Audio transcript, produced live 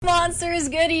monsters,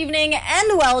 good evening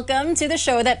and welcome to the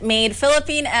show that made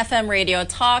Philippine FM radio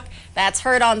talk. That's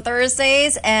heard on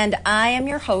Thursdays, and I am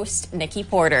your host, Nikki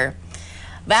Porter.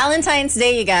 Valentine's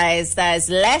Day, you guys, that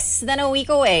is less than a week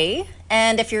away.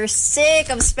 And if you're sick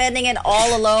of spending it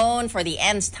all alone for the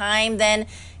nth time, then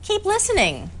keep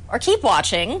listening or keep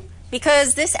watching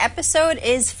because this episode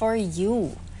is for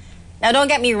you. Now, don't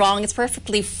get me wrong, it's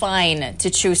perfectly fine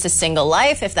to choose a single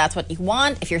life if that's what you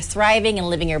want. If you're thriving and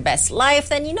living your best life,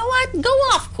 then you know what? Go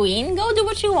off, queen. Go do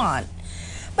what you want.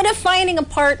 But if finding a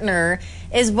partner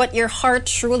is what your heart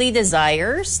truly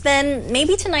desires, then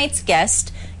maybe tonight's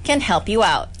guest can help you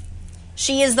out.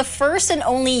 She is the first and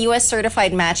only U.S.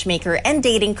 certified matchmaker and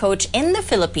dating coach in the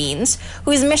Philippines,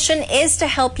 whose mission is to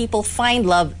help people find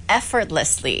love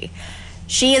effortlessly.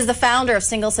 She is the founder of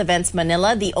Singles Events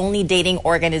Manila, the only dating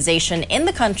organization in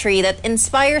the country that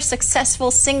inspires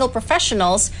successful single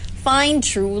professionals find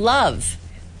true love.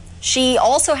 She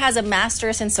also has a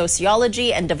master's in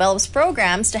sociology and develops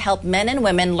programs to help men and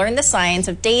women learn the science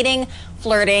of dating,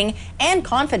 flirting, and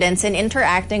confidence in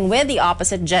interacting with the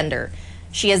opposite gender.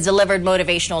 She has delivered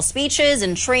motivational speeches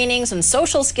and trainings on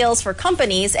social skills for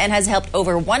companies and has helped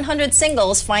over 100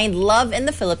 singles find love in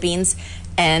the Philippines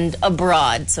and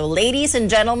abroad. So ladies and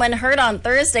gentlemen, heard on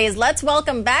Thursdays, let's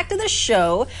welcome back to the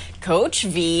show, Coach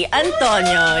V.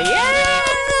 Antonio. Yay!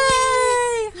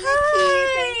 Hi.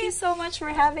 Thank you so much for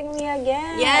having me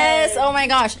again. Yes, oh my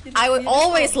gosh. I would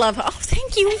always love her. Oh,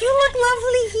 thank you. You look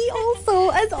lovely. He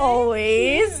also, as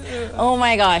always. Oh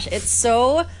my gosh, it's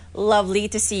so lovely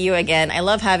to see you again. I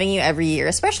love having you every year,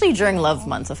 especially during Love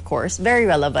Month, of course. Very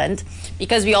relevant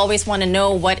because we always want to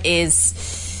know what can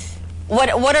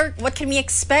we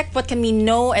expect, what can we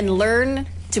know and learn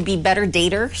to be better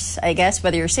daters, I guess,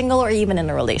 whether you're single or even in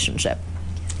a relationship.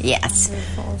 Yes.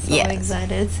 Wonderful. So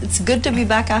excited. It's good to be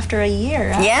back after a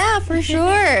year. Huh? Yeah, for sure.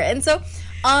 And so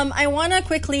I want to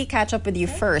quickly catch up with you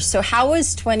first. So how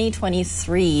was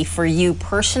 2023 for you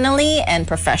personally and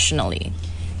professionally?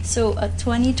 So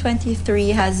 2023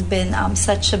 has been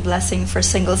such a blessing for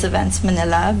Singles Events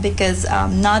Manila because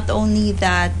not only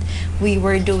that we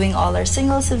were doing all our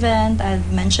singles event,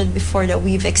 I've mentioned before that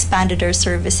we've expanded our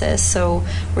services. So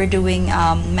we're doing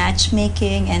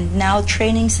matchmaking and now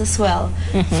trainings as well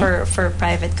for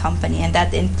private company, and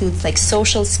that includes like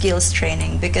social skills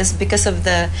training because of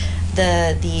the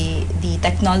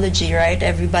technology, right?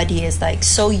 Everybody is like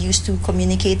so used to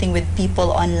communicating with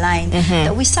people online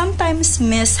that we sometimes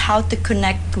miss how to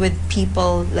connect with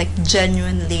people like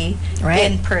genuinely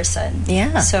in person.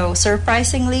 Yeah. So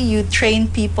surprisingly, you train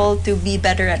people to be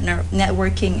better at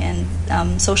networking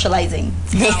and socializing.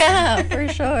 Yeah, for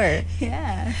sure.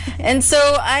 Yeah. And so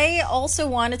I also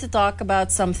wanted to talk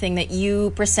about something that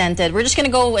you presented. We're just going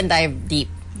to go and dive deep,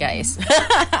 guys.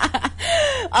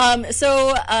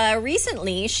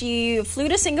 Recently, she flew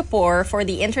to Singapore for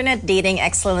the Internet Dating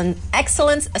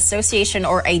Excellence Association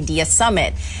or IDEA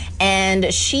Summit.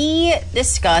 And she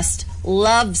discussed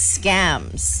love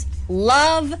scams.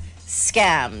 Love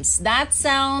scams. That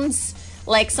sounds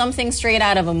like something straight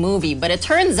out of a movie, but it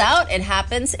turns out it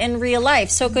happens in real life.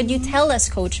 So could you tell us,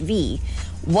 Coach V,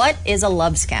 what is a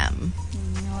love scam?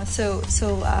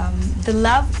 The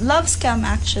love scam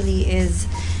actually is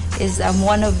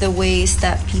one of the ways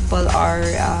that people are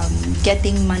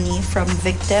getting money from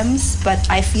victims, but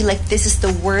I feel like this is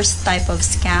the worst type of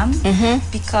scam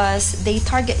because they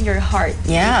target your heart.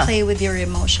 Yeah. They play with your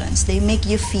emotions. They make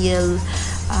you feel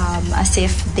as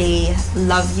if they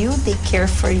love you, they care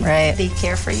for you. Right. They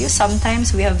care for you.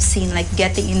 Sometimes we have seen like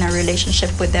getting in a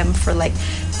relationship with them for like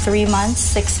 3 months,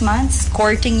 6 months,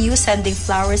 courting you, sending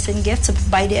flowers and gifts.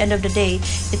 By the end of the day,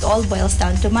 it all boils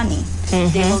down to money.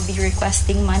 They will be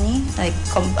requesting money, like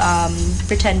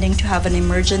pretending to have an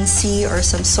emergency or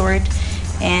some sort.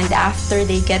 And after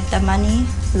they get the money,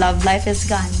 love life is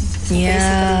gone. So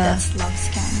basically, that's love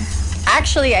scam.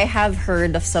 Actually, I have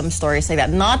heard of some stories like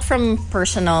that. Not from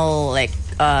personal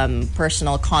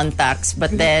contacts,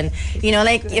 but then, you know,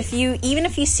 like even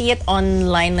if you see it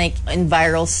online, like in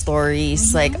viral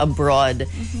stories, like abroad,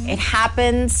 it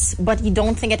happens, but you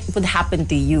don't think it would happen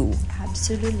to you.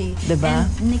 Absolutely. Diba?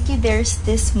 And Nikki, there's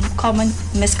this common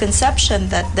misconception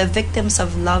that the victims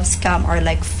of love scam are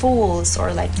like fools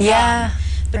or like yeah,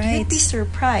 But right. you'd be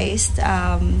surprised.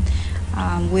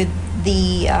 with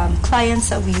the clients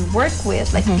that we work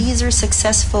with, like these are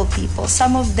successful people.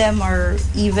 Some of them are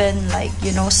even like,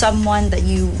 you know, someone that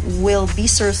you will be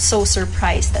so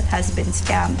surprised that has been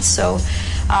scammed. So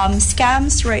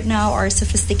scams right now are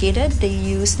sophisticated. They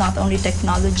use not only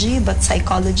technology but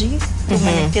psychology to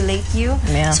manipulate you.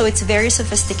 Yeah. So it's very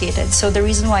sophisticated. So the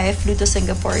reason why I flew to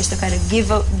Singapore is to kind of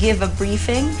give a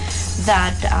briefing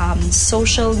that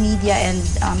social media and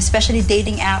especially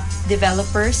dating app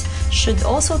developers should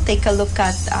also take a look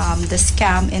at the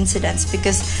scam incidents,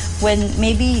 because when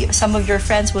maybe some of your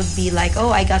friends would be like,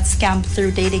 oh, I got scammed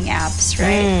through dating apps,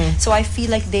 right? So I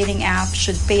feel like dating apps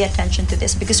should pay attention to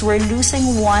this, because we're losing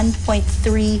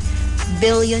 1.3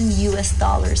 billion US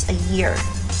dollars a year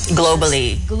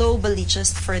globally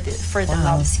just for the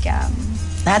love scam.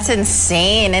 That's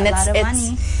insane. And a lot of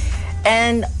money.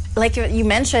 And like you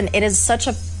mentioned, it is such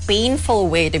a painful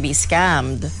way to be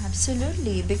scammed.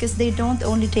 Absolutely, because they don't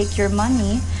only take your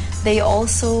money, they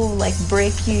also like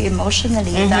break you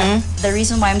emotionally. That the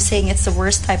reason why I'm saying it's the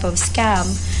worst type of scam,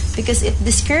 because it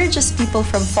discourages people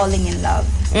from falling in love.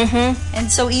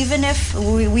 And so even if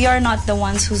we are not the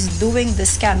ones who's doing the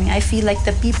scamming, I feel like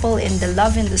the people in the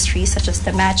love industry, such as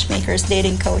the matchmakers,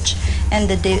 dating coach, and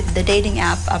the dating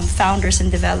app founders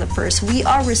and developers, we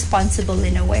are responsible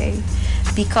in a way,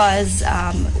 because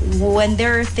when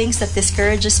there are things that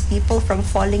discourages people from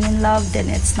falling in love, then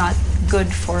it's not good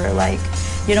for, like,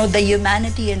 you know, the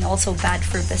humanity, and also bad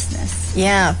for business.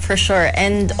 Yeah, for sure.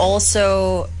 And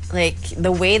also, like,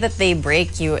 the way that they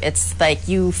break you, it's like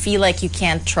you feel like you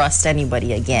can't trust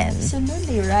anybody again.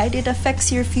 Absolutely, right? It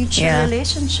affects your future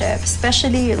relationship,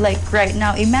 especially like right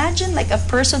now. Imagine like a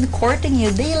person courting you,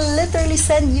 they literally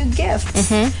send you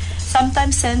gifts.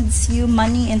 Sometimes sends you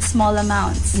money in small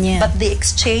amounts, but the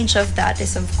exchange of that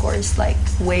is, of course, like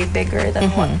way bigger than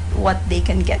what they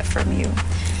can get from you.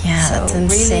 Yeah, so that's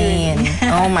insane. Really.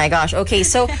 Oh my gosh. Okay,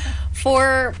 so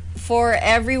for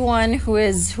everyone who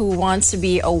wants to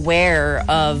be aware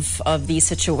of these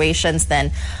situations,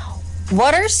 then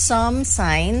what are some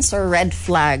signs or red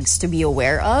flags to be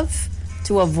aware of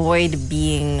to avoid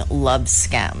being love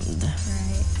scammed?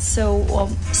 So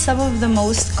some of the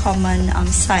most common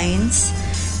signs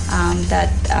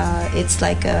that it's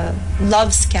like a love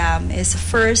scam is,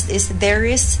 first is there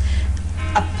is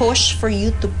a push for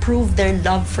you to prove their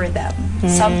love for them.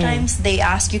 Sometimes they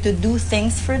ask you to do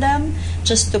things for them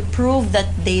just to prove that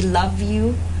they love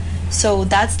you. So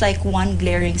that's like one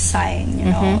glaring sign, you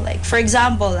know. Like, for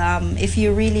example, if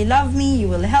you really love me, you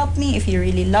will help me. If you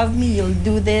really love me, you'll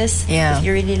do this. If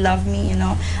you really love me, you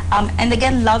know. And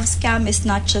again, love scam is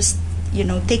not just, you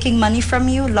know, taking money from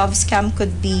you. Love scam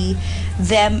could be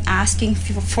them asking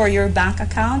for your bank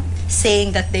account,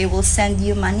 saying that they will send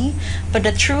you money. But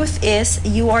the truth is,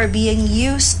 you are being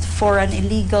used for an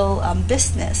illegal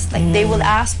business. Like, they will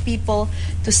ask people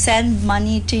to send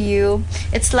money to you.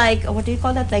 It's like, what do you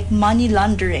call that? Like money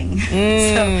laundering.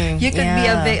 So you could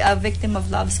be a victim of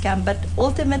love scam. But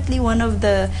ultimately, one of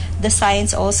the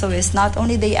signs also is not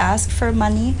only they ask for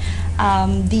money,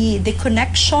 the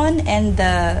connection and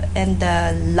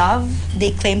the love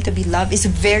they claim to be love is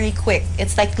very quick.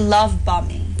 It's like love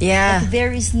bombing. Like,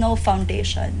 there is no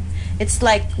foundation. It's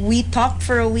like, we talked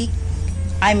for a week,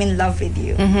 I'm in love with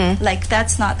you. Like,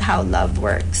 that's not how love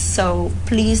works. So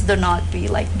please do not be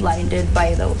like blinded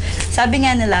by the, sabi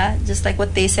nga nila, just like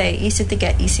what they say, easy to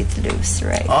get, easy to lose,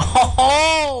 right?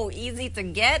 Oh, easy to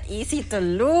get, easy to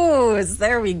lose.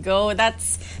 There we go. That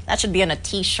should be on a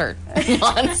t-shirt.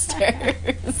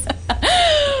 Monsters.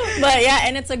 But yeah,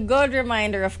 and it's a good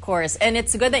reminder, of course. And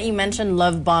it's good that you mentioned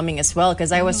love bombing as well,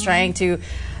 because I was trying to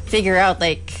figure out,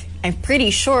 like, I'm pretty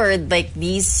sure like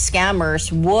these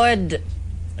scammers would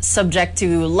subject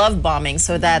to love bombing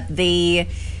so that they,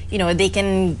 you know, they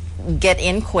can get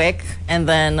in quick and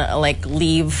then like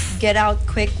leave, get out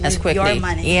quick as with quickly. your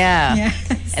money.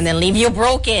 And then leave you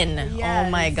broken. Yes. Oh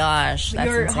my gosh,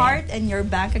 that's your insane. heart and your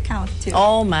bank account too.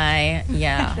 Oh my,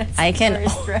 yeah. I can.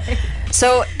 First, right?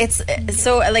 So it's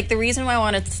so like the reason why I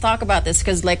wanted to talk about this,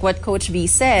 because like what Coach B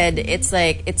said, it's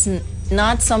like it's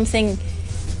not something.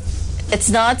 It's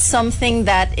not something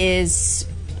that is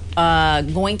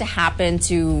going to happen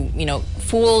to, you know,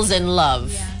 fools in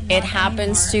love. It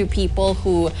happens to people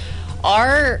who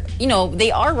are, you know,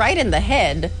 they are right in the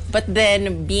head, but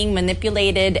then being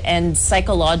manipulated and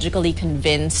psychologically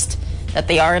convinced that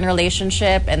they are in a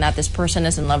relationship and that this person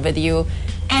is in love with you.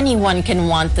 Anyone can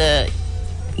want to,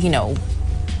 you know,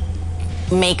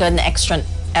 make an extra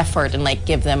effort and like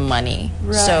give them money.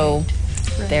 Right. So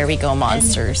There we go,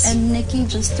 monsters. And Nikki,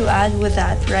 just to add with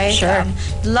that, right? Sure.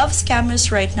 Love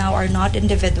scammers right now are not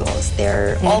individuals.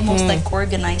 They're almost like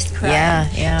organized crime.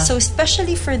 Yeah. So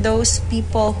especially for those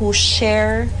people who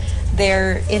share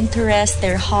their interests,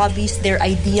 their hobbies, their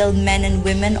ideal men and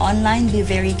women online, be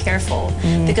very careful,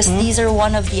 because these are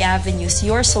one of the avenues.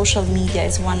 Your social media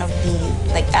is one of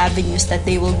the avenues that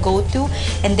they will go to,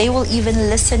 and they will even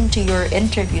listen to your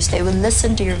interviews. They will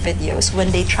listen to your videos when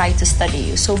they try to study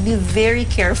you. So be very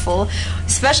careful,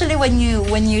 especially when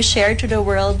you share to the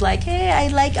world like, hey, I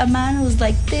like a man who's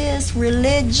like this,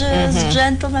 religious,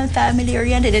 gentleman, family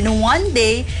oriented, and one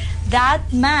day that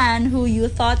man who you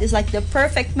thought is like the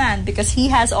perfect man because he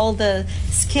has all the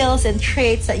skills and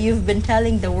traits that you've been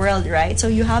telling the world, right? So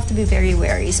you have to be very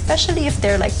wary, especially if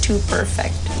they're like too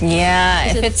perfect. Yeah,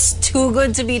 if it's too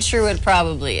good to be true, it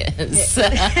probably is.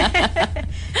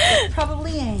 It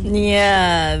probably ain't.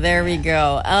 Yeah, there we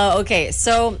go. Okay,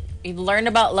 so we've learned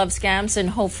about love scams, and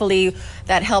hopefully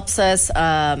that helps us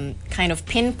kind of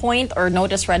pinpoint or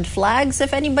notice red flags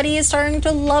if anybody is starting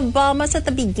to love bomb us at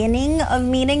the beginning of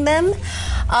meeting them.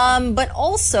 But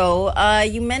also,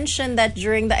 you mentioned that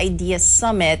during the IDEA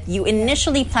Summit, you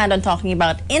initially planned on talking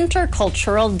about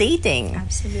intercultural dating.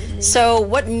 Absolutely. So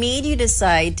what made you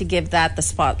decide to give that the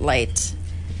spotlight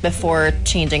before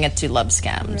changing it to love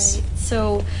scams? Right.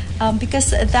 So,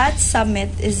 because that summit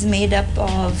is made up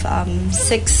of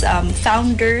 6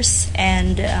 founders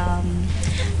and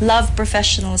love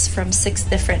professionals from 6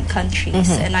 different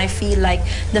countries, and I feel like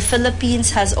the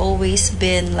Philippines has always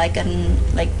been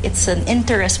it's an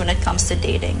interest when it comes to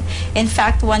dating. In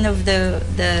fact, one of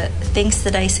the things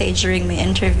that I say during my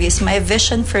interviews, my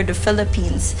vision for the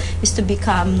Philippines is to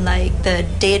become like the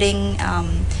dating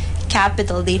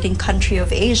capital, dating country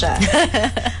of Asia.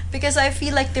 Because I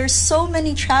feel like there's so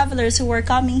many travelers who are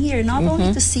coming here not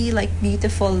only to see like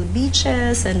beautiful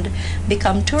beaches and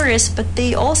become tourists, but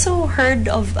they also heard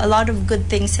of a lot of good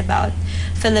things about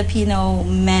Filipino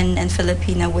men and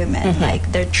Filipino women,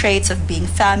 like their traits of being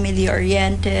family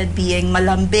oriented, being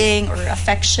malambing or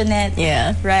affectionate,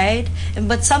 right?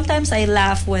 But sometimes I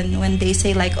laugh when they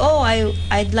say like, oh,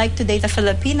 I'd like to date a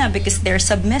Filipina because they're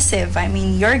submissive. I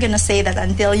mean, you're gonna say that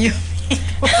until you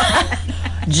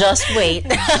Just wait.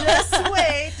 Just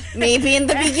wait. Maybe in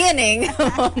the beginning,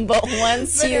 but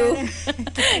once you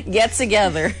get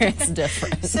together, it's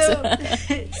different.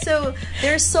 So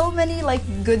there's so many like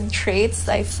good traits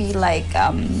I feel like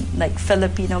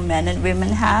Filipino men and women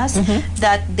has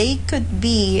that they could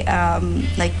be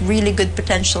like really good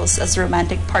potentials as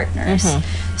romantic partners.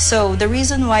 So the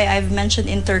reason why I've mentioned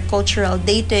intercultural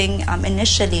dating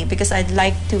initially, because I'd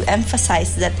like to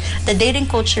emphasize that the dating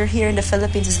culture here in the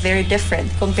Philippines is very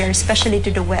different compared especially to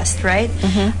the West, right?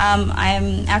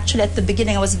 I'm actually at the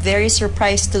beginning I was very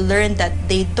surprised to learn that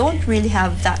they don't really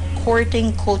have that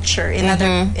courting culture in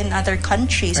other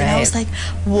countries. Right. And I was like,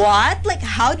 what? Like,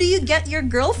 how do you get your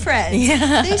girlfriend?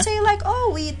 They say like,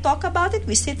 oh, we talk about it,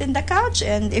 we sit in the couch,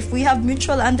 and if we have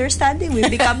mutual understanding, we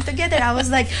become together. I was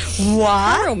like,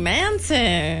 what?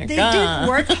 Romantic. They did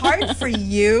work hard for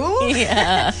you.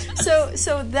 Yeah.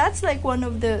 So that's like one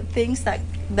of the things that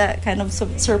kind of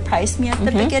surprised me at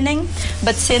the beginning.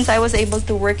 But since I was able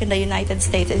to work in the United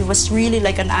States, it was really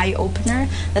like an eye-opener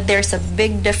that there's a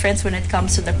big difference when it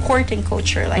comes to the courting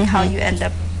culture, like how you end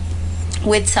up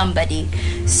with somebody.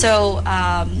 So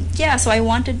so I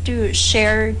wanted to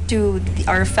share to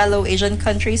our fellow Asian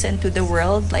countries and to the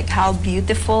world like how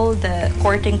beautiful the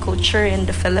courting culture in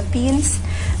the Philippines,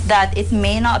 that it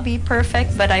may not be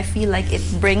perfect, but I feel like it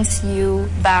brings you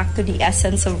back to the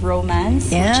essence of romance,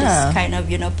 which is kind of,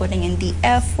 putting in the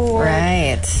effort,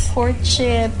 right,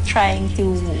 courtship, trying to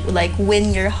like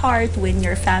win your heart, win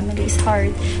your family's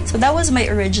heart. So that was my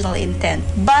original intent,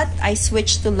 but I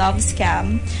switched to love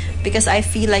scam because I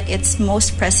feel like it's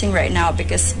most pressing right now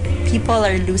because people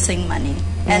are losing money.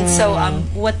 And so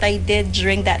what I did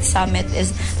during that summit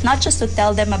is not just to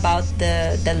tell them about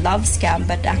the love scam,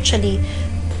 but actually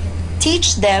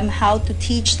teach them how to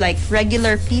teach like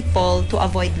regular people to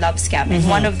avoid love scam. And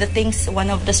one of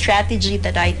the strategy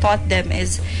that I taught them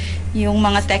is yung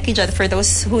mga techie dyan, for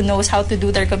those who knows how to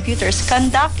do their computers,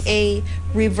 conduct a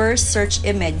reverse search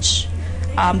image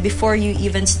before you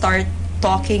even start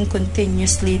talking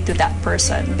continuously to that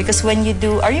person. Because when you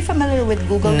do, are you familiar with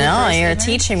Google? No, you're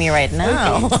teaching me right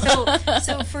now. Okay.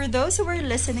 So for those who are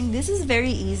listening, this is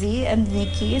very easy and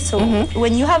Nikki. So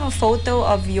when you have a photo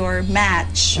of your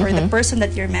match or the person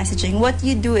that you're messaging, what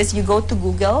you do is you go to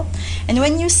Google, and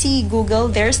when you see Google,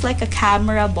 there's like a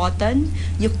camera button.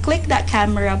 You click that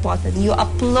camera button. You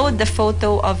upload the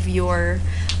photo of your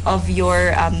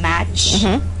match.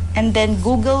 and then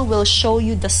Google will show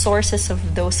you the sources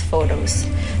of those photos.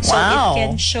 So Wow. it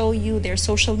can show you their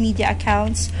social media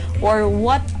accounts or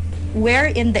where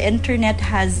in the internet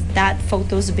has that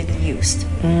photos been used.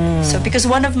 So because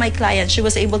one of my clients, she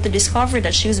was able to discover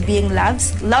that she was being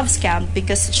love scammed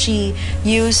because she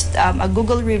used a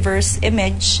Google reverse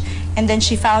image, and then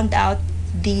she found out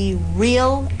the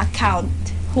real account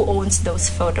who owns those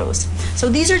photos. So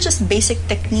these are just basic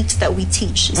techniques that we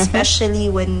teach, especially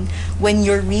when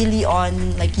you're really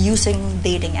on like using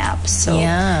dating apps. So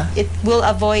Yeah. it will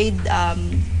avoid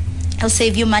it'll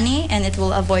save you money, and it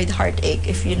will avoid heartache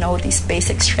if you know these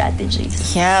basic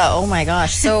strategies. Yeah, oh my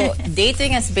gosh. So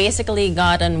dating has basically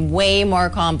gotten way more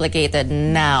complicated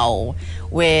now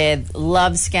with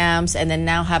love scams, and then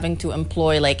now having to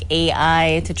employ like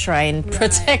AI to try and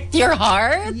protect your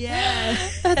heart. Yeah.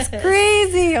 That's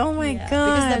crazy. Oh my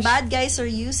Because gosh. the bad guys are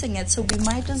using it, so we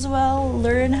might as well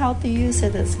learn how to use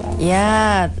it as well.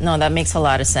 Yeah, no, that makes a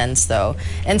lot of sense though.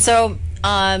 And so,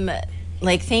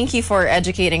 like, thank you for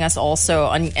educating us also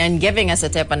on, and giving us a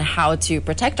tip on how to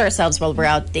protect ourselves while we're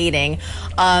out dating.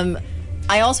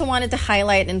 I also wanted to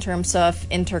highlight in terms of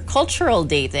intercultural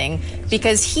dating,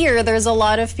 because here there's a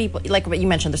lot of people, like what you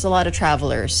mentioned, there's a lot of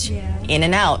travelers in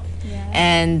and out.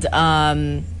 And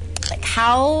like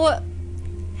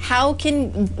how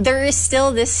can, there is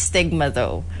still this stigma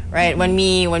though, right? When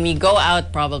we go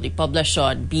out, probably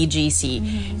poblacion,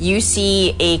 BGC, you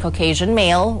see a Caucasian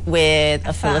male with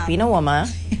a Filipino woman.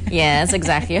 Yes,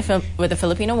 exactly, with a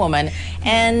Filipino woman,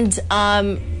 and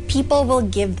people will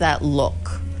give that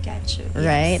look. Gotcha.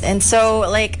 Right? And so,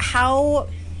 like, how,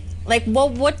 like,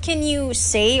 what can you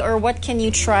say, or what can you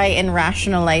try and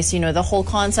rationalize, the whole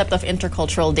concept of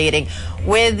intercultural dating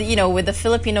with, with the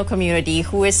Filipino community,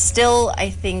 who is still,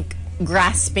 I think,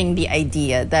 grasping the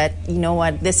idea that,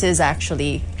 this is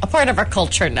actually a part of our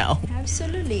culture now.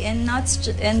 Absolutely. And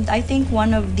and I think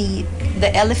one of the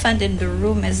elephant in the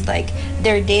room is like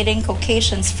they're dating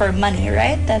Caucasians for money,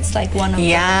 right? That's like one of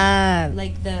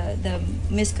the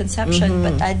misconception.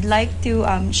 But I'd like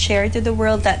to share to the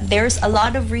world that there's a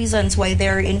lot of reasons why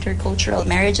there are intercultural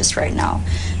marriages right now.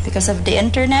 Because of the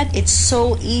internet, it's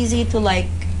so easy to like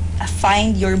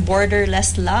find your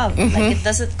borderless love. Like it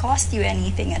doesn't cost you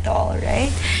anything at all,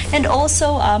 right? And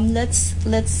also let's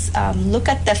look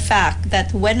at the fact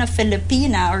that when a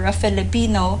Filipina or a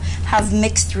Filipino have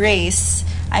mixed race,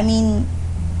 I mean,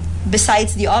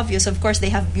 besides the obvious, of course, they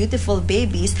have beautiful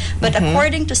babies, but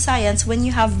according to science, when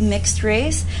you have mixed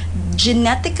race,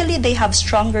 genetically they have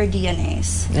stronger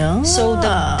DNAs. So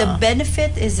the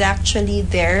benefit is actually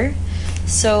there.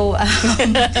 So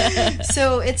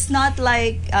so it's not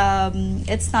like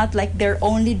they're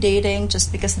only dating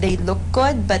just because they look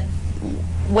good, but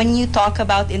when you talk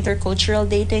about intercultural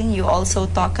dating, you also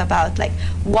talk about like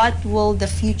what will the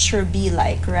future be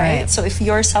like, right? So if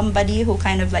you're somebody who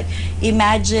kind of like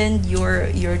imagined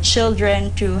your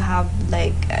children to have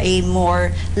like a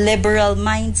more liberal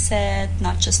mindset,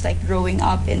 not just like growing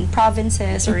up in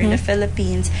provinces or in the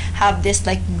Philippines, have this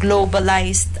like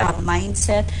globalized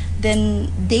mindset, then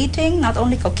dating not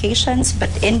only Caucasians but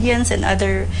Indians and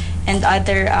other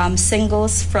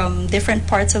singles from different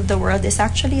parts of the world is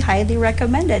actually highly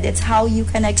recommended. It's how you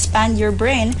can expand your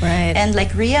brain and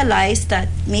like realize that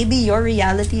maybe your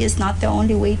reality is not the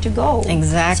only way to go.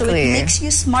 Exactly. So it makes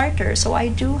you smarter. So I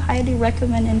do highly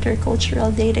recommend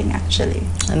intercultural dating, actually.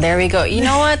 And there we go. You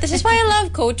know what? This is why I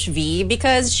love Coach V,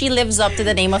 because she lives up to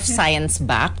the name of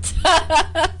science-backed.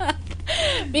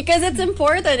 Because it's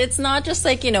important. It's not just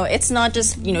like, it's not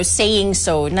just, saying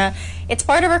so. It's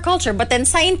part of our culture. But then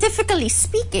scientifically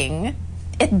speaking,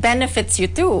 it benefits you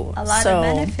too. A lot of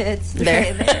benefits.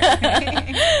 There.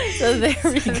 So there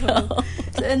we go.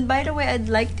 And by the way, I'd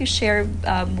like to share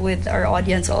with our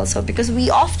audience also, because we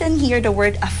often hear the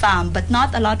word AFAM, but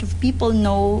not a lot of people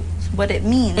know what it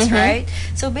means, right?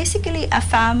 So basically,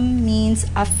 AFAM means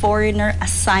a foreigner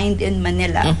assigned in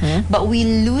Manila, but we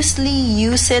loosely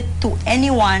use it to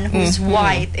anyone who's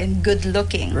white and good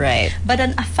looking. Right. But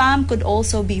an AFAM could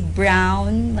also be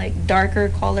brown, like darker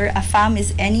color. AFAM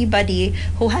is anybody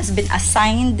who has been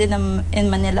assigned in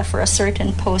Manila for a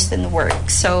certain post in work.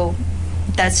 So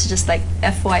that's just like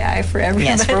FYI for everybody.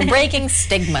 Yes, we're breaking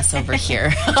stigmas over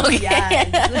here. Okay.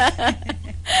 Yeah.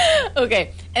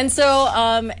 Okay. And so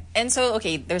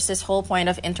okay, there's this whole point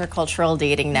of intercultural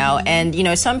dating now, and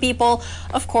some people,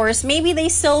 of course, maybe they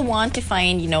still want to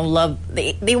find love.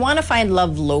 They want to find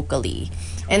love locally,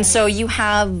 and so you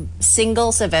have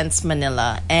Singles Events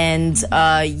Manila, and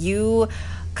you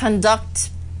conduct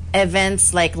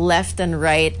events like left and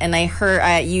right. And I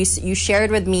heard you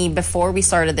shared with me before we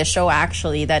started the show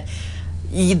actually that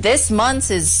this month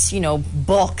is,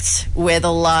 booked with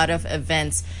a lot of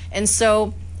events. And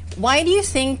so why do you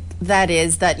think that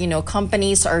is that,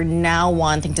 companies are now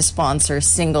wanting to sponsor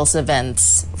singles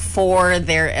events for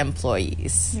their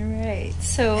employees? Right.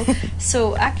 So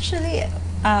actually,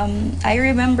 I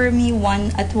remember me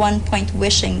at one point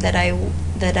wishing that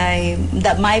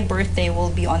my birthday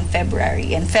will be on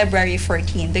February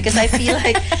 14, because I feel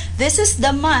like this is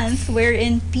the month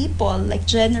wherein people, like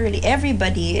generally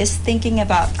everybody, is thinking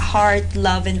about heart,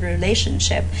 love, and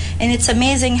relationship. And it's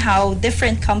amazing how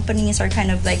different companies are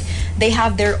kind of like, they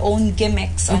have their own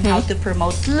gimmicks on how to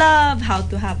promote love, how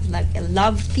to have like a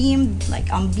love theme, like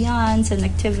ambiance and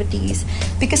activities.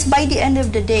 Because by the end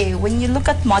of the day, when you look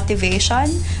at motivation,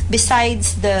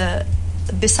 besides the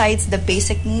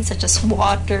basic needs such as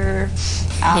water,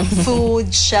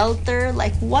 food, shelter,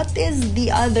 like what is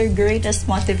the other greatest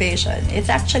motivation? It's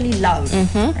actually love,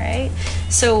 right?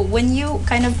 So when you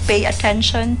kind of pay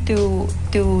attention to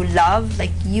love,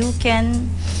 like you can,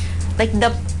 like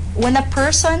when a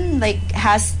person like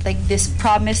has like this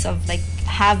promise of like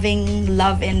having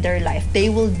love in their life, they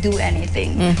will do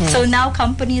anything. So now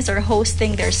companies are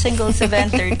hosting their singles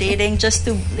event, their dating, just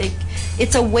to like,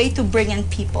 it's a way to bring in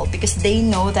people because they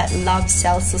know that love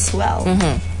sells as well.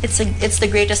 It's the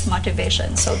greatest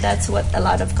motivation. So that's what a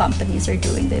lot of companies are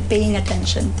doing. They're paying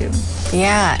attention to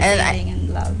dating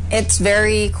and love. It's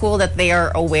very cool that they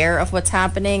are aware of what's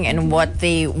happening and what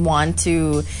they want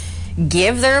to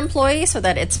give their employees so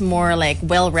that it's more like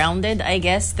well-rounded, I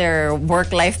guess, their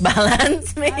work-life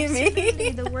balance, maybe. Absolutely,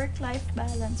 the work-life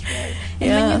balance, right?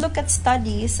 And when you look at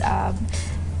studies,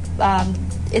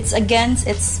 it's against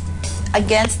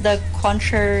the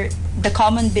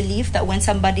common belief that when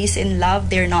somebody's in love,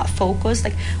 they're not focused.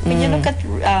 Like when you look at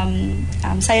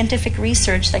scientific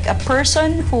research, like a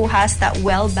person who has that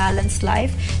well-balanced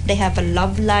life, they have a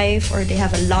love life or they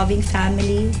have a loving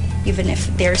family, even if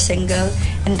they're single,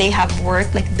 and they have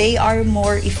work, like they are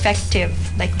more effective,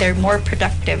 like they're more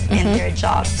productive in their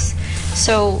jobs.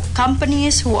 So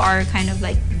companies who are kind of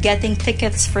like getting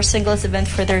tickets for singles event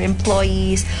for their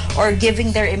employees or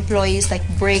giving their employees like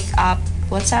breakup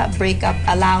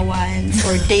allowance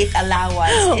or date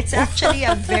allowance, it's actually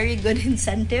a very good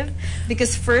incentive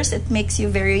because first it makes you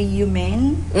very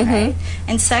humane, right?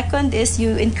 And second is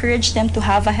you encourage them to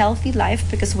have a healthy life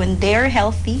because when they're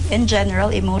healthy in general,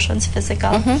 emotions,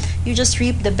 physical, you just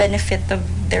reap the benefit of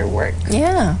their work.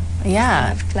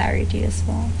 Have clarity as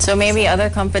well. So maybe other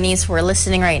companies who are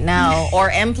listening right now or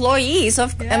employees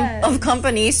of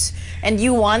companies, and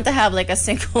you want to have like a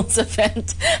singles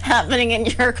event happening in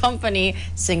your company,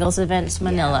 Singles Events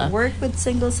Manila. Work with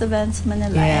Singles Events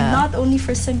Manila. And not only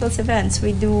for singles events,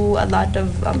 we do a lot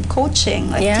of coaching,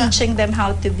 like teaching them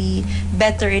how to be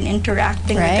better in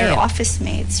interacting with their office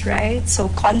mates, right? So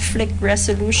conflict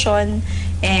resolution,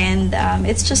 and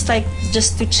it's just to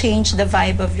change the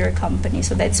vibe of your company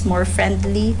so that it's more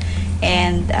friendly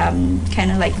and kind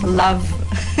of like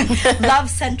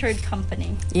love-centered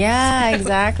company. Yeah,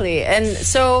 exactly. And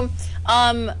so,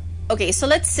 okay, so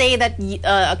let's say that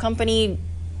a company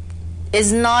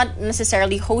is not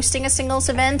necessarily hosting a singles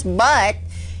event, but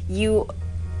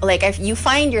if you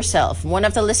find yourself, one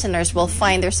of the listeners will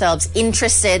find themselves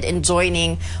interested in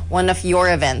joining one of your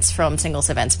events from Singles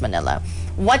Events Manila.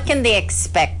 What can they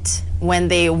expect when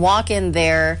they walk in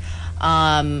there?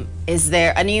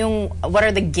 What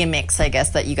are the gimmicks, I guess,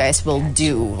 that you guys will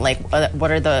do? Like,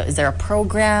 is there a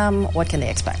program? What can they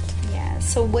expect? Yeah,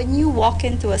 so when you walk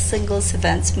into a Singles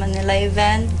Events Manila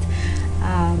event,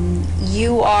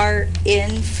 you are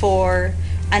in for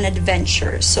an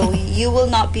adventure. So you will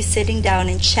not be sitting down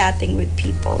and chatting with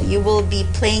people. You will be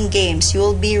playing games. You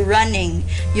will be running.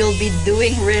 You'll be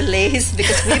doing relays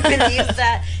because we believe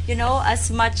that,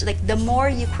 as much like the more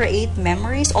you create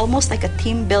memories, almost like a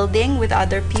team building with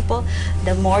other people,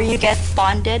 the more you get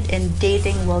bonded and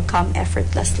dating will come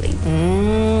effortlessly.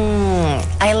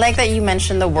 I like that you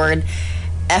mentioned the word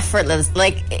effortless.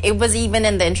 Like it was even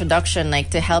in the introduction, like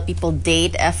to help people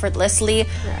date effortlessly.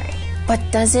 Right.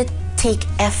 But does it take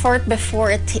effort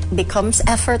before it becomes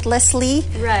effortlessly?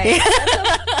 Right.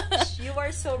 You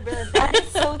are so brilliant. That is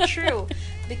so true.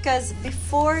 Because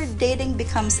before dating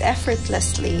becomes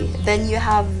effortlessly, then you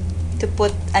have to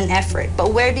put an effort.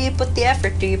 But where do you put the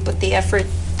effort? Do you put the effort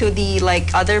to the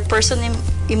other person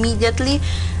immediately?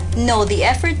 No, the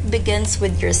effort begins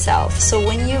with yourself. So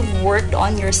when you've worked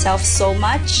on yourself so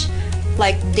much,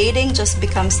 like dating just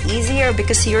becomes easier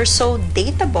because you're so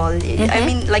dateable. I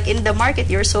mean, like in the market,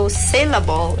 you're so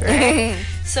saleable, right?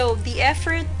 So the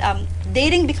effort,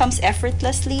 dating becomes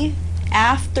effortlessly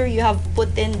after you have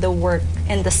put in the work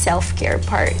and the self-care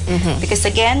part. Because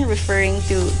again, referring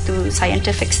to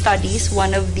scientific studies,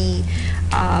 one of the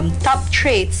top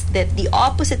traits that the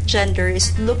opposite gender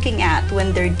is looking at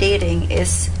when they're dating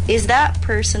is that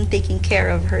person taking care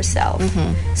of herself.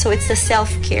 So it's the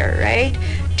self-care, right?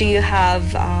 Do you have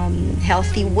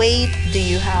healthy weight? Do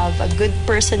you have a good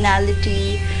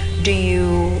personality? Do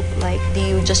you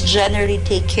just generally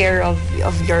take care of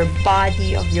your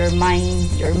body, of your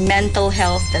mind, your mental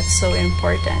health? That's so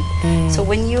important. So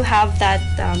when you have that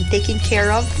taken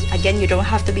care of, again, you don't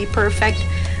have to be perfect,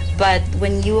 but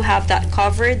when you have that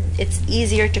covered, it's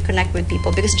easier to connect with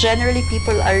people, because generally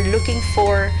people are looking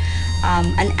for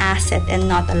an asset and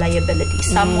not a liability.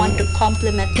 Someone to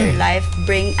complement their life,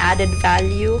 bring added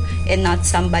value, and not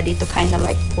somebody to kind of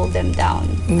like pull them down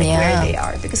where they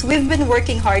are. Because we've been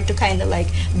working hard to kind of like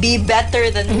be better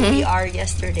than who we are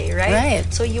yesterday, right?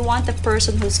 So you want a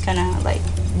person who's gonna like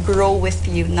grow with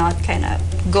you, not kind of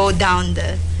go down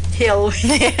the hill.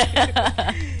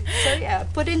 So yeah,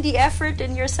 put in the effort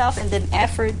in yourself, and then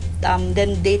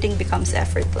then dating becomes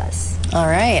effortless. All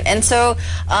right. And so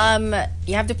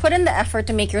you have to put in the effort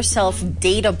to make yourself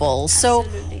dateable. So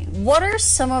what are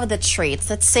some of the traits?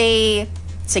 Let's say,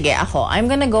 sige ako, I'm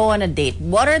going to go on a date.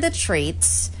 What are the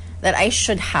traits that I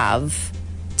should have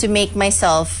to make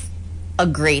myself a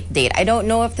great date? I don't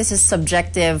know if this is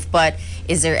subjective, but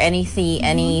is there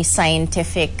any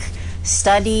scientific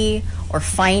study or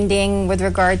finding with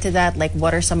regard to that? Like,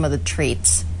 what are some of the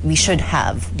traits we should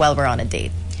have while we're on a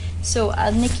date? So,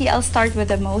 Nikki, I'll start with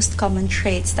the most common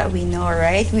traits that we know,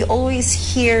 right? We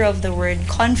always hear of the word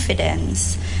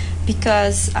confidence,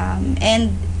 because,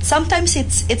 and sometimes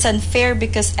it's unfair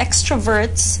because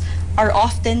extroverts are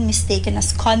often mistaken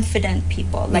as confident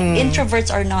people. Like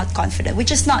introverts are not confident,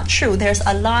 which is not true. There's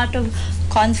a lot of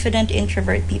confident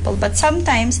introvert people, but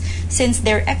sometimes since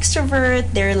they're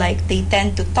extrovert, they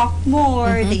tend to talk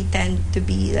more, they tend to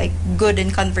be like good in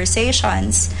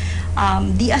conversations.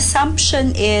 The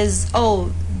assumption is,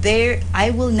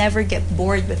 I will never get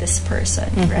bored with this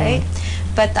person, right?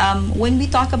 But when we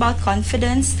talk about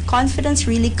confidence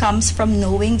really comes from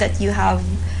knowing that you have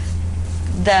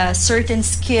the certain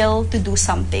skill to do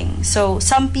something. So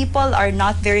some people are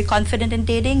not very confident in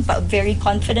dating, but very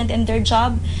confident in their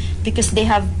job because they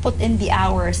have put in the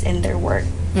hours in their work.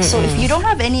 So if you don't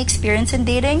have any experience in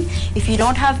dating, if you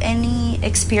don't have any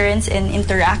experience in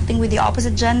interacting with the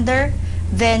opposite gender,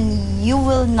 then you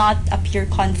will not appear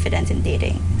confident in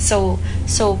dating. So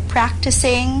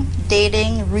practicing,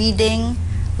 dating, reading,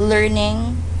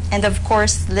 learning, and of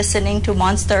course listening to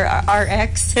Monster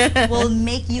RX will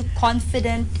make you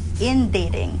confident in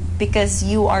dating because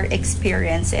you are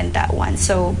experienced in that one.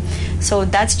 So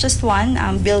that's just one,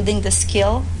 building the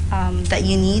skill that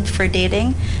you need for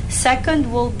dating.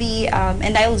 Second will be,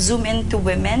 and I'll zoom into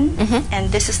women,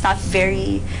 and this is not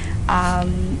very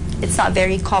it's not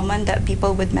very common that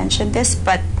people would mention this,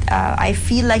 but I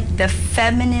feel like the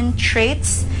feminine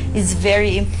traits is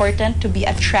very important to be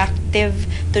attractive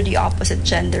to the opposite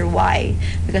gender. Why?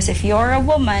 Because if you're a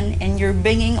woman and you're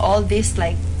bringing all this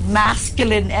like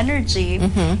masculine energy,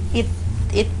 it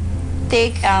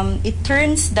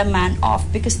turns the man off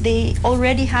because they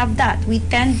already have that. We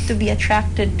tend to be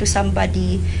attracted to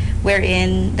somebody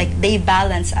wherein like they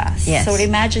balance us. Yes. So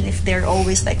imagine if they're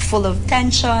always like full of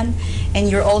tension and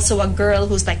you're also a girl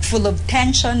who's like full of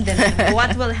tension, then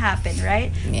what will happen,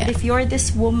 right? Yeah. But if you're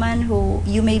this woman who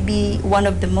you may be one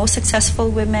of the most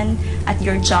successful women at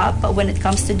your job, but when it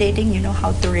comes to dating, you know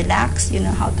how to relax, you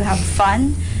know how to have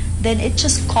fun, then it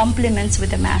just complements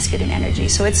with the masculine energy.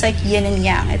 So it's like yin and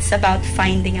yang. It's about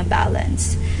finding a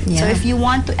balance. Yeah. So if you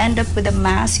want to end up with a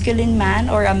masculine man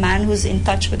or a man who's in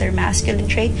touch with their masculine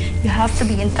trait, you have to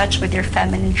be in touch with your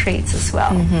feminine traits as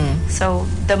well. So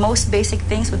the most basic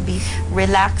things would be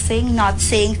relaxing, not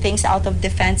saying things out of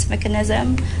defense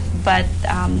mechanism, but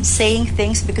saying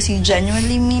things because you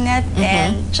genuinely mean it,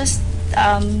 and just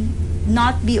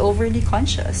not be overly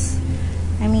conscious.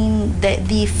 I mean,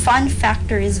 the fun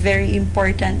factor is very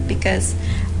important because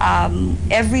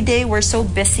every day we're so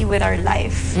busy with our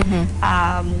life.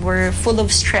 We're full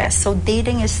of stress. So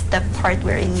dating is the part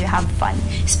wherein you have fun,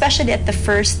 especially at the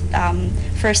first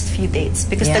few dates.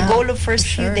 Because the goal of first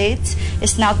few dates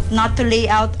is not to lay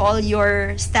out all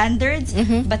your standards,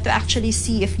 but to actually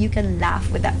see if you can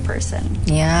laugh with that person.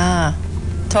 Yeah,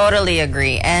 totally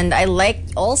agree. And I like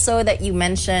also that you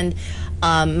mentioned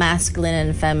masculine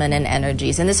and feminine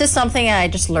energies. And this is something I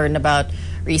just learned about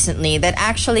recently, that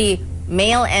actually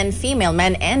male and female,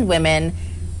 men and women,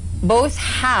 both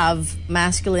have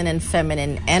masculine and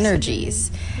feminine energies.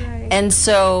 Right. And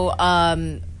so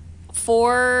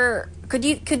for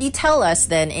could you tell us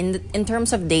then in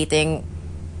terms of dating,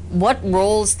 what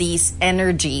roles these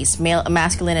energies,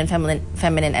 masculine and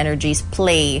feminine energies,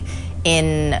 play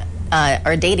in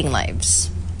our dating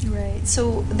lives? Right.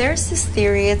 So there's this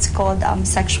theory. It's called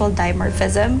sexual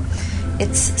dimorphism.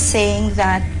 It's saying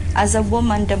that as a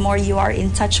woman, the more you are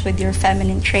in touch with your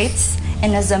feminine traits,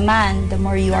 and as a man, the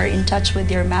more you are in touch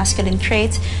with your masculine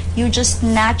traits, you just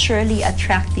naturally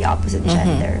attract the opposite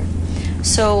gender.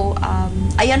 So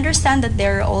I understand that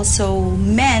there are also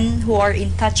men who are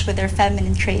in touch with their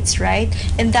feminine traits, right?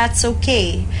 And that's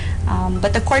okay.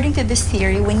 But according to this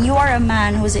theory, when you are a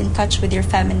man who's in touch with your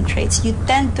feminine traits, you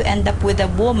tend to end up with a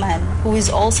woman who is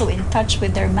also in touch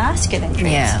with their masculine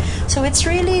traits. Yeah. So it's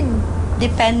really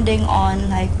depending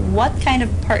on like what kind of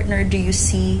partner do you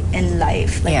see in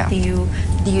life? Like do you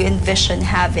envision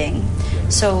having?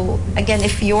 So again,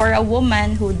 if you're a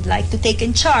woman who'd like to take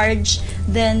in charge,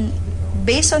 then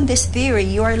based on this theory,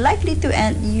 you're likely to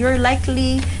end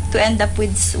up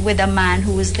with a man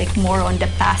who is like more on the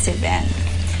passive end.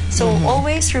 So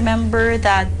always remember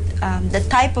that the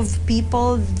type of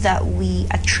people that we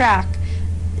attract,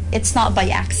 it's not by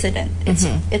accident.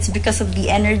 It's because of the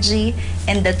energy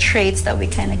and the traits that we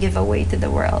kind of give away to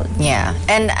the world. Yeah.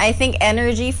 And I think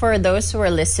energy, for those who are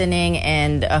listening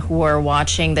and who are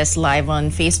watching this live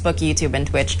on Facebook, YouTube, and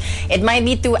Twitch, it might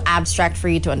be too abstract for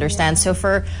you to understand. So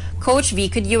for Coach V,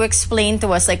 could you explain to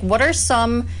us, like, what are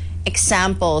some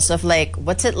examples of like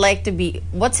what's it like to be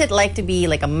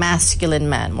like a masculine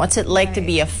man? What's it like to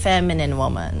be a feminine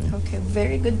woman? Okay,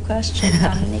 very good question,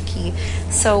 Nikki.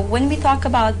 So when we talk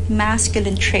about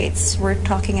masculine traits, we're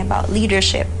talking about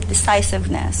leadership,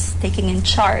 decisiveness, taking in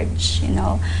charge,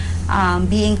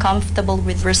 being comfortable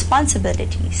with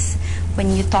responsibilities.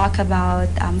 When you talk about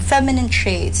feminine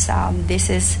traits, this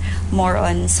is more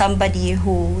on somebody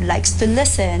who likes to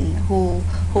listen, who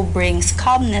brings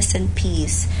calmness and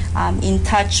peace, in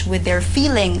touch with their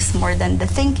feelings more than the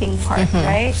thinking part,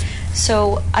 right?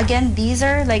 So again, these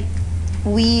are like,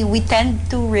 we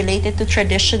tend to relate it to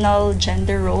traditional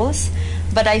gender roles,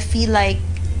 but I feel like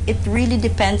it really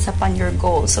depends upon your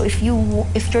goal. So if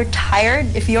you're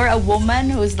tired, if you're a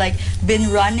woman who's like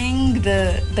been running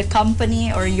the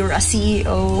company, or you're a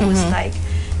CEO who's like,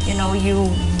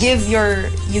 you give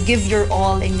your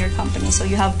all in your company, so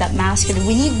you have that masculine.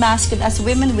 We need masculine as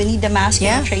women. We need the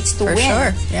masculine traits to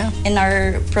win in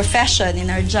our profession, in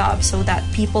our job, so that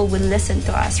people will listen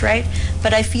to us, right?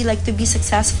 But I feel like to be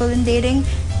successful in dating,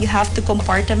 you have to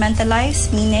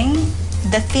compartmentalize, meaning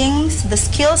the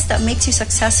skills that makes you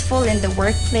successful in the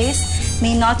workplace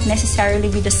may not necessarily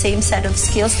be the same set of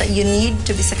skills that you need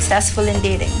to be successful in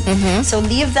dating. So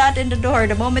leave that in the door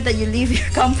the moment that you leave your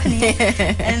company,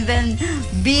 and then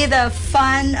be the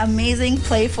fun, amazing,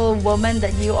 playful woman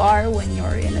that you are when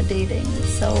you're in a dating.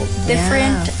 So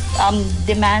different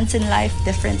demands in life,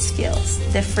 different skills,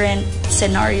 different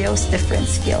scenarios, different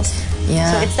skills.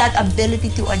 So it's that ability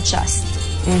to adjust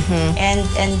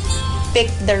and pick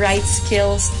the right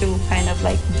skills to kind of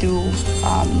like do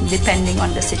depending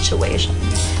on the situation.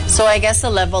 So I guess the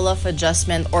level of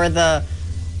adjustment, or the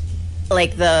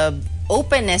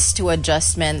openness to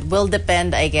adjustment, will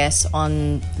depend, I guess,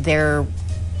 on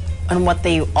what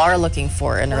they are looking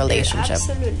for in a relationship.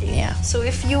 Absolutely. Yeah. So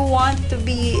if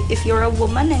you're a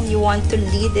woman and you want to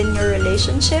lead in your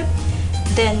relationship,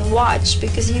 then watch,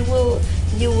 because you will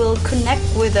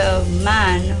connect with a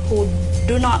man who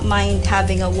do not mind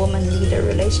having a woman lead a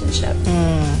relationship.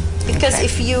 Because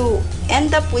if you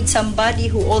end up with somebody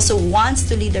who also wants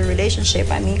to lead a relationship,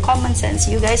 I mean, common sense,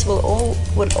 you guys would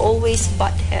always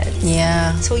butt heads.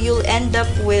 Yeah. So you'll end up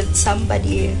with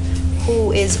somebody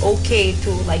who is okay to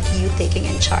like you taking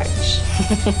in charge.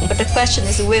 But the question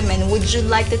is, women, would you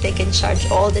like to take in charge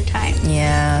all the time?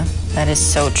 Yeah, that is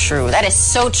so true. That is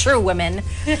so true, women.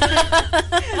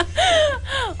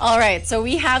 All right, so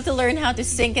we have to learn how to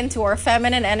sink into our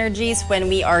feminine energies when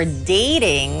we are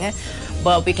dating,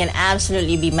 but we can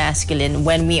absolutely be masculine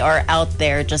when we are out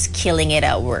there just killing it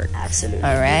at work. Absolutely.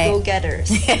 All right.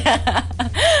 Go-getters.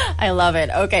 I love it.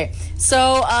 Okay,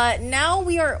 so now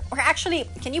we're actually,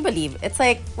 can you believe it's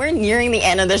like we're nearing the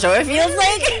end of the show? It feels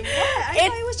like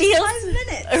it was just 5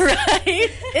 minutes.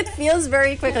 Right? It feels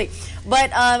very quickly.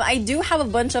 But I do have a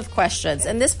bunch of questions,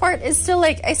 and this part is still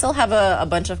like, I still have a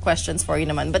bunch of questions for you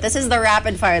naman, but this is the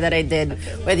rapid fire that I did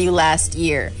with you last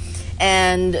year.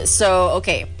 And so,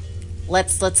 okay,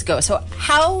 let's go. So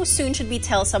how soon should we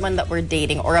tell someone that we're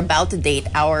dating or about to date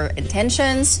our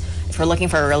intentions? If we're looking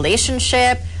for a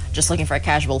relationship, just looking for a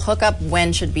casual hookup,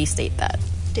 when should we state that?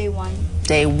 Day one.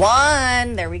 Day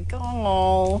one. There we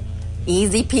go.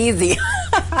 Easy peasy.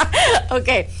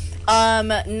 Okay.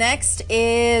 Next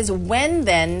is, when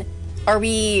then are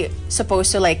we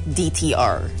supposed to like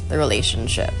DTR the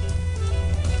relationship?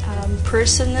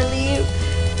 Personally,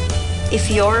 if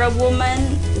you're a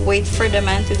woman, wait for the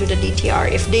man to do the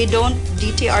DTR. If they don't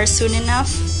DTR soon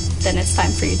enough, then it's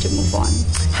time for you to move on.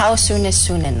 How soon is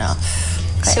soon enough?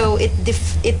 Okay. So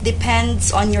it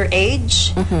depends on your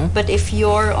age, but if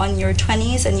you're on your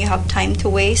 20s and you have time to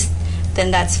waste,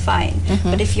 then that's fine.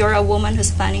 But if you're a woman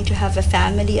who's planning to have a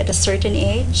family at a certain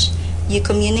age, you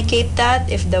communicate that.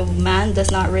 If the man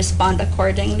does not respond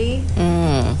accordingly,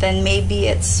 then maybe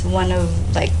it's one of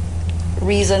like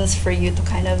reasons for you to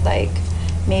kind of like,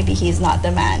 maybe he's not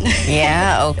the man.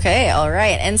 Yeah, okay, all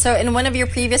right. And so in one of your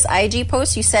previous IG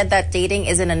posts, you said that dating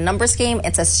isn't a numbers game,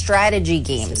 it's a strategy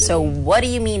game. So what do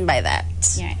you mean by that?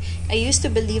 Yeah, I used to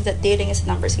believe that dating is a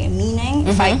numbers game, meaning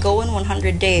if I go on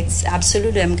 100 dates,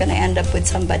 absolutely I'm going to end up with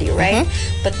somebody, right?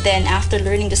 But then after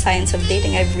learning the science of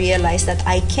dating, I've realized that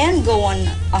I can go on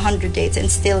 100 dates and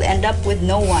still end up with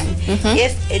no one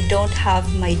if I don't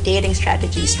have my dating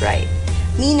strategies right.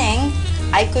 Meaning,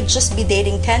 I could just be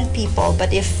dating 10 people,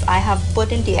 but if I have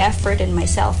put in the effort in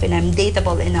myself and I'm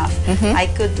dateable enough, I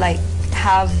could like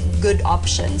have good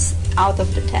options out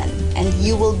of the 10 and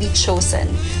you will be chosen.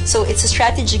 So it's a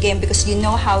strategy game because you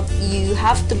know how you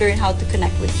have to learn how to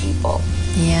connect with people.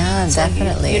 Yeah, So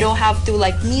definitely. you don't have to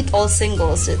like meet all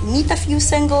singles. Meet a few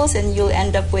singles and you'll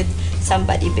end up with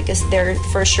somebody because they're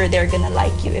for sure they're gonna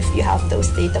like you if you have those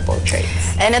dateable traits.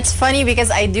 And it's funny because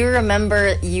I do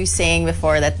remember you saying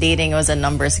before that dating was a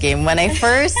numbers game when you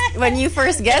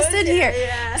first guested here.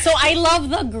 Yeah. So I love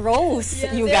the growth,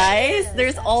 you guys.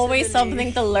 There's always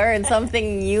something to learn,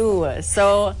 something new.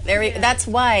 So that's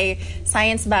why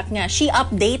science back nga, she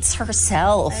updates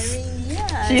herself. I mean,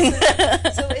 yeah.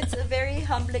 So it's a very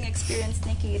humbling experience,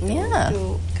 Nikki,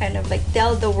 to kind of like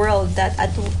tell the world that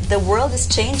the world is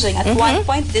changing. At one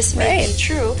point, this may be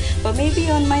true, but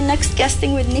maybe on my next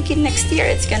guesting with Nikki next year,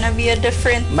 it's gonna be a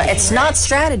different. But thing, it's right? not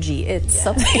strategy. It's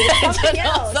something, Something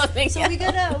else. Something So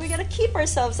else. we gotta keep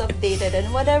ourselves updated,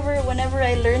 and whenever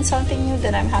I learn something new,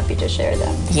 then I'm happy to share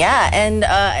them. Yeah,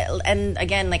 and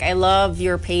again, like I love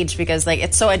your page because like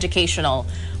it's so educational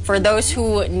for those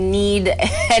who need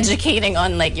educating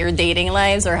on like your dating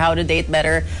lives or how to date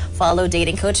better. Follow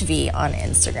Dating Coach V on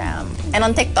Instagram and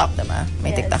on TikTok, diba?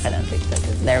 May TikTok ka na.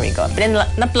 There we go.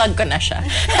 Na-plug ko na siya.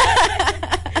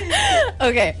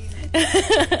 Okay.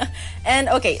 And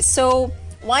okay, so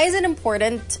why is it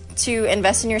important to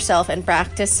invest in yourself and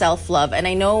practice self-love? And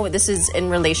I know this is in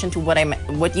relation to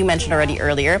what you mentioned already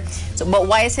earlier. So, but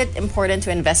why is it important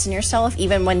to invest in yourself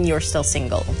even when you're still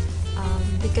single?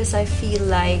 Because I feel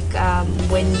like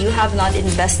when you have not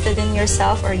invested in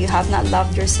yourself or you have not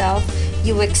loved yourself,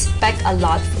 you expect a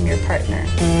lot from your partner.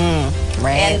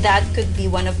 Right. And that could be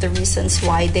one of the reasons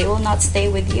why they will not stay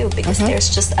with you because there's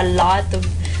just a lot of,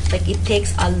 like it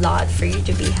takes a lot for you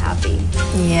to be happy.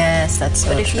 Yes, that's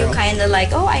so But if true. you kind of like,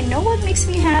 oh, I know what makes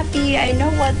me happy, I know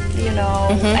what,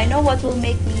 I know what will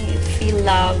make me feel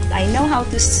loved, I know how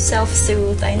to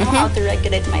self-soothe, I know how to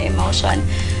regulate my emotion,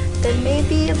 then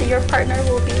maybe your partner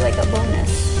will be like a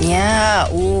bonus.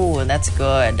 Yeah, ooh, that's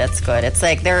good. That's good. It's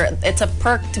like it's a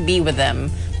perk to be with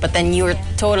them, but then you're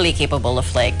totally capable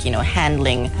of like,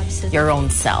 handling your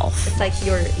own self. It's like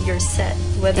you're set,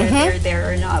 whether they're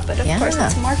there or not. But of course,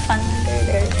 it's more fun when they're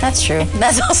there. That's true.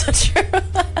 That's also true.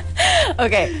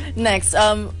 Okay, next.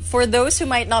 For those who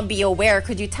might not be aware,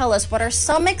 could you tell us what are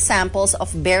some examples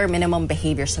of bare minimum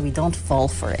behavior so we don't fall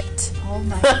for it? Oh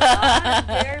my God,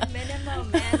 bare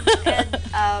minimum. And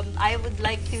I would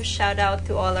like to shout out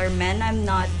to all our men. I'm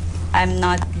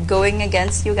not going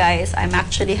against you guys. I'm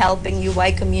actually helping you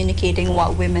by communicating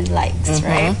what women likes,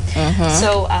 right?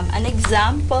 So an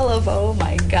example of, oh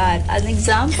my God, an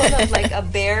example of like a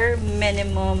bare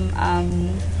minimum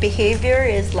behavior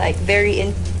is like very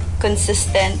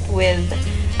inconsistent with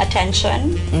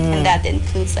attention, and that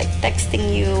includes like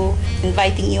texting you,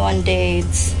 inviting you on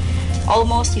dates.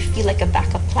 Almost you feel like a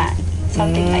backup plan,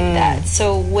 something like that.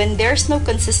 So when there's no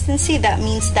consistency, that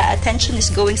means that attention is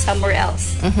going somewhere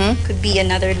else. Could be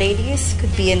another ladies,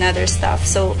 could be another stuff.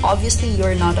 So obviously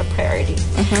you're not a priority.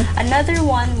 Another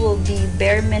one will be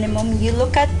bare minimum. You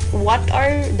look at what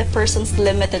are the person's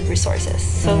limited resources.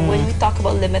 So when we talk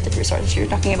about limited resources, you're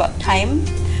talking about time,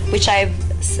 which I've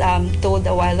told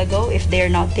a while ago, if they're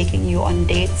not taking you on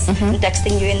dates and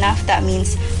texting you enough, that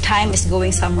means time is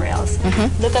going somewhere else.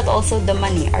 Look at also the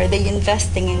money. Are they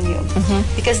investing in you?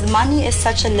 Because money is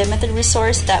such a limited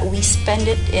resource that we spend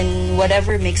it in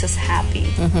whatever makes us happy.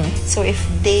 So if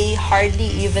they hardly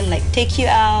even like take you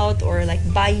out or like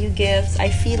buy you gifts, I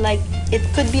feel like it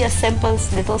could be a simple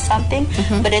little something,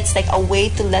 but it's like a way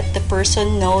to let the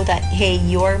person know that, hey,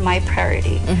 you're my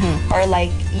priority, or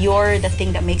like you're the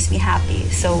thing that makes me happy,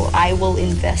 so I will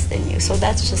invest in you. So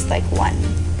that's just like one.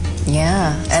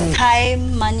 Yeah. So And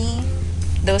time, money,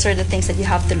 those are the things that you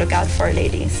have to look out for,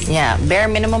 ladies. yeah, bare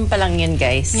minimum pa lang yun,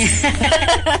 guys.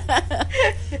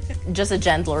 Just a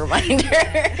gentle reminder.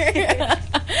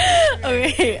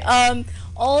 Okay.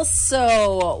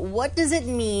 Also, what does it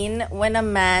mean when a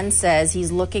man says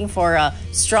he's looking for a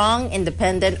strong,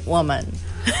 independent woman?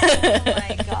 Oh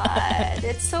my God.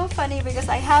 It's so funny because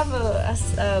I have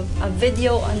a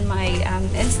video on my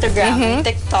Instagram and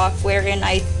TikTok wherein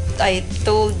I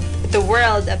told the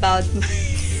world about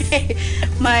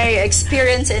my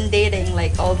experience in dating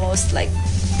like almost like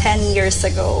 10 years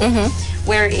ago,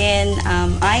 wherein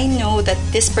I know that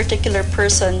this particular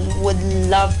person would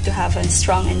love to have a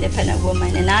strong, independent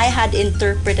woman, and I had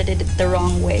interpreted it the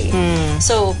wrong way.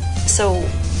 So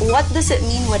what does it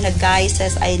mean when a guy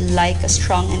says, I like a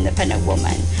strong, independent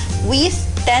woman? We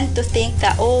tend to think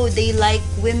that, oh, they like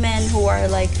women who are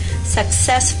like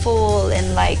successful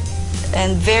and like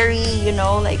and very, you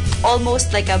know, like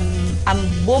almost like a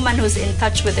woman who's in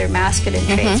touch with their masculine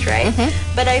traits, right?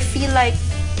 But I feel like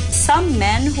some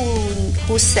men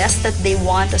who says that they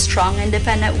want a strong,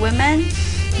 independent woman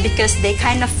because they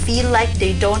kind of feel like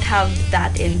they don't have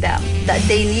that in them, that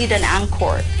they need an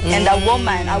anchor and a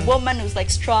woman who's like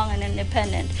strong and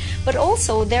independent. But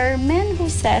also there are men who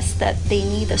says that they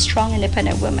need a strong,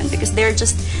 independent woman because they're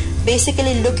just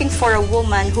basically looking for a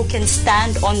woman who can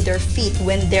stand on their feet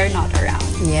when they're not around.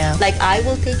 Yeah. Like, I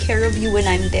will take care of you when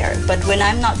I'm there, but when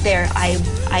I'm not there, I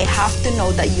have to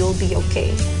know that you'll be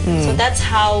okay. So that's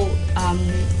how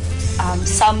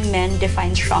some men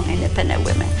define strong, independent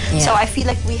women. Yeah. So I feel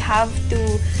like we have to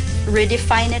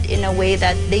redefine it in a way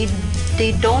that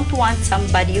they don't want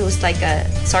somebody who's like a,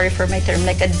 sorry for my term,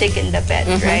 like a dick in the bed,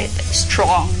 right? Like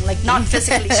strong, like not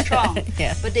physically strong,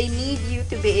 Yeah. but they need you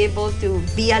to be able to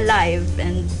be alive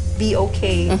and be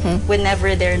okay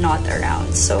whenever they're not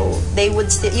around. So they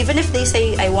would still, even if they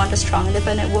say, I want a strong,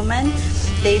 independent woman,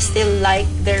 they still like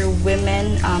their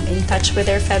women in touch with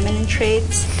their feminine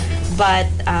traits, but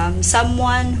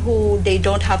someone who they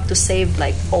don't have to save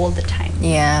like all the time.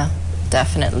 Yeah,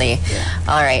 definitely. Yeah.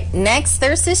 All right. Next,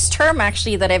 there's this term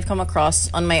actually that I've come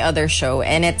across on my other show,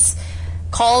 and it's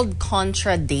called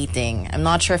contra dating. I'm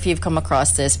not sure if you've come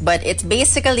across this, but it's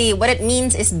basically, what it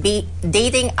means is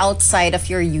dating outside of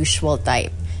your usual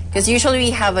type. Because usually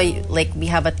we have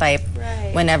a type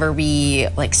Right. whenever we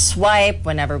like swipe,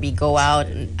 whenever we go out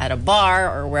at a bar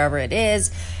or wherever it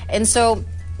is. And so,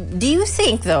 do you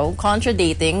think though contra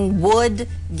dating would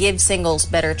give singles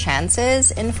better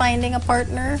chances in finding a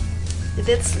partner?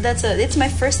 It's my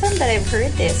first time that I've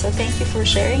heard this, so thank you for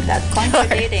sharing that. Contra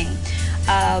dating.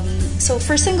 So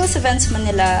for Singles Events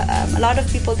Manila, a lot of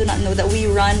people do not know that we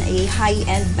run a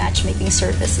high-end matchmaking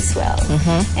service as well.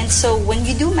 And so when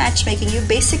you do matchmaking, you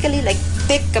basically like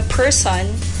pick a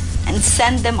person and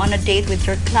send them on a date with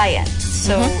your client.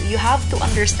 So you have to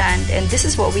understand, and this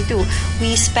is what we do.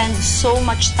 We spend so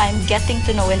much time getting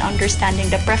to know and understanding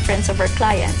the preference of our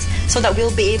clients so that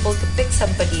we'll be able to pick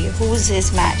somebody who's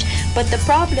his match. But the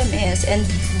problem is, and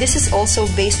this is also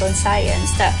based on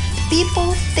science, that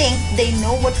people think they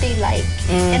know what they like.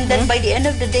 And then by the end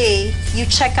of the day, you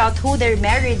check out who they're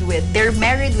married with. They're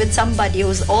married with somebody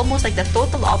who's almost like the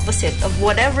total opposite of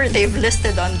whatever they've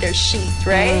listed on their sheet,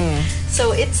 right?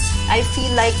 So I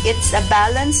feel like it's a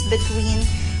balance between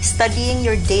studying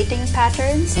your dating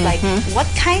patterns, like what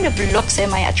kind of looks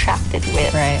am I attracted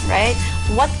with, right?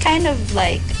 What kind of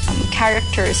like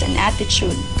characters and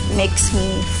attitude makes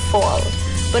me fall?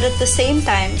 But at the same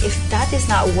time, if that is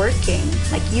not working,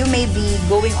 like you may be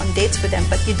going on dates with them,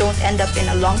 but you don't end up in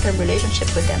a long-term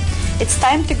relationship with them, it's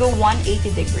time to go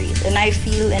 180 degrees. And I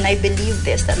feel and I believe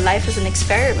this, that life is an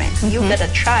experiment. You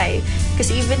gotta try. Because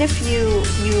even if you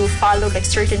follow like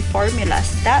certain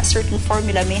formulas, that certain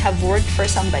formula may have worked for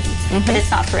somebody, but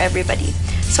it's not for everybody.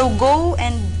 So go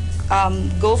and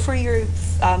go for your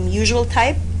usual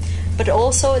type, but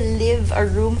also leave a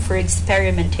room for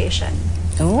experimentation.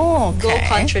 Oh, okay. Go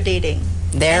contra dating.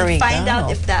 There we go. Find out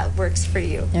if that works for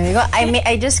you. There you go.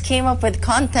 I just came up with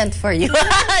content for you.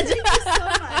 Thank you so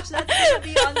much. That's going to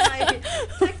be on my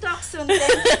TikTok soon.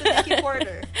 Thanks to Nikki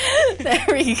Porter. There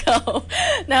we go.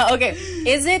 Now, okay,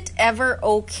 is it ever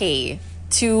okay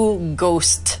to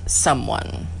ghost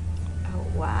someone? Oh,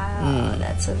 wow.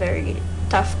 That's a very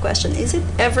tough question. Is it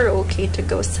ever okay to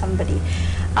ghost somebody?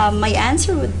 My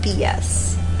answer would be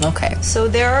yes. Okay. So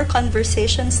there are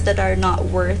conversations that are not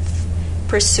worth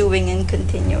pursuing and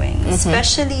continuing,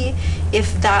 especially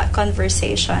if that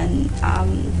conversation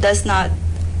does not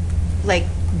like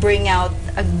bring out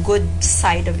a good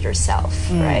side of yourself,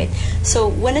 right? So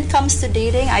when it comes to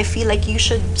dating, I feel like you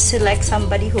should select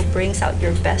somebody who brings out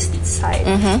your best side.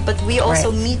 But we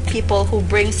also meet people who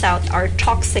brings out our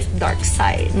toxic dark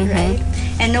side, right?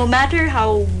 And no matter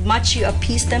how much you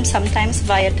appease them, sometimes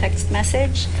via text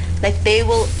message, like they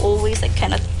will always like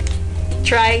kind of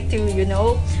try to, you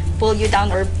know, pull you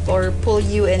down or pull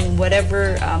you in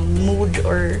whatever mood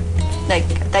or like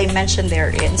dimension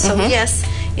they're in. So yes,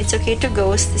 it's okay to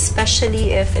ghost,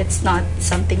 especially if it's not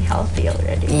something healthy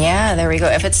already. Yeah, there we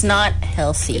go. If it's not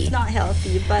healthy. It's not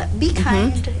healthy, but be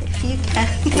kind if you can.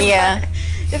 Yeah.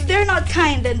 If they're not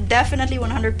kind, then definitely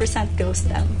 100% ghost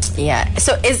them. Yeah.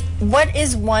 So what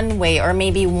is one way or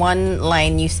maybe one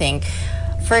line you think,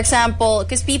 for example,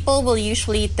 because people will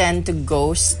usually tend to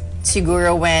ghost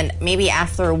siguro when maybe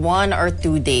after 1 or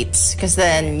 2 dates, because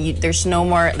then there's no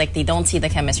more, like they don't see the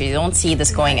chemistry, they don't see this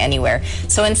going anywhere.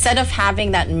 So instead of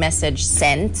having that message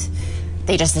sent,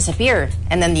 they just disappear,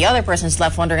 and then the other person's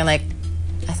left wondering like,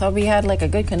 I thought we had like a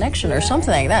good connection or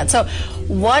something like that. So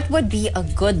what would be a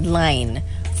good line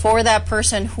for that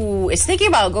person who is thinking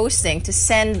about ghosting to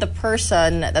send the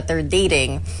person that they're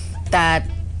dating that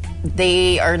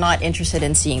they are not interested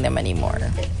in seeing them anymore?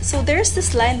 So there's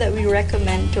this line that we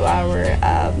recommend to our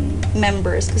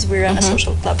members, because we run a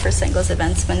social club for Singles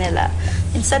Events Manila.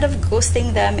 Instead of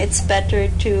ghosting them, it's better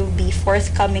to be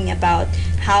forthcoming about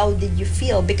how did you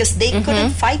feel, because they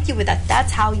couldn't fight you with that.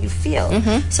 That's how you feel.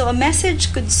 So a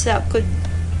message could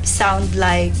sound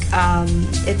like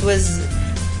it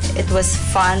was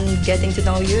fun getting to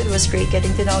know you, it was great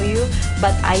getting to know you,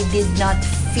 but I did not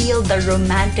feel the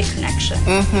romantic connection.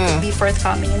 You could be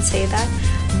forthcoming and say that.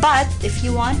 But if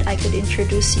you want, I could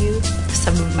introduce you to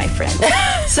some of my friends.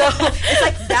 So it's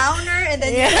like downer, and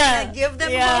then you can give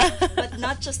them hope, but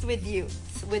not just with you,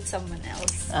 with someone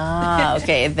else. Ah,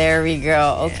 okay, there we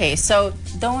go. Okay, so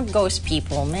don't ghost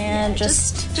people, man.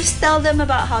 Just tell them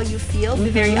about how you feel. Be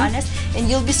very honest, and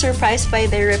you'll be surprised by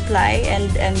their reply.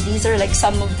 And these are like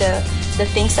some of the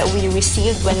things that we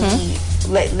received when we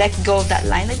let go of that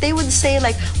line. Like they would say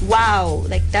like, wow,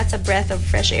 like that's a breath of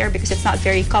fresh air, because it's not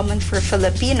very common for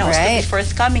Filipinos to be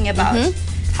forthcoming about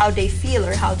how they feel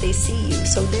or how they see you.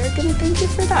 So they're gonna thank you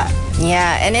for that.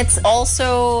 Yeah, and it's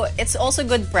also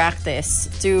good practice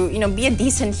to, you know, be a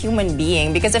decent human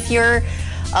being, because if you're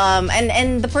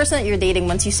and the person that you're dating,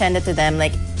 once you send it to them,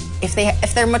 like if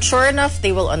they're mature enough,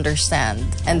 they will understand.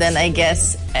 And then I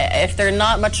guess if they're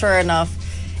not mature enough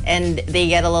and they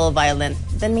get a little violent,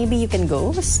 then maybe you can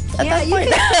ghost at that point.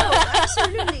 You can go.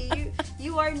 Absolutely.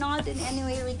 You are not in any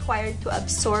way required to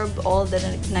absorb all the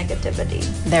negativity.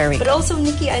 There we go. But also,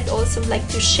 Nikki, I'd also like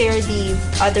to share the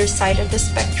other side of the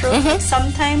spectrum. Like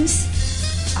sometimes,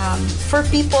 for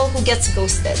people who gets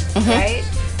ghosted, right?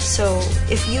 So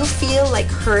if you feel like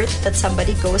hurt that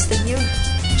somebody ghosted you,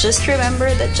 just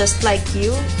remember that just like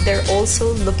you, they're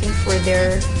also looking for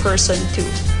their person too.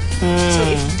 So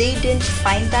if they didn't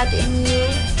find that in you,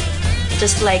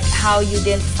 just like how you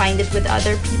didn't find it with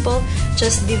other people,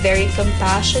 just be very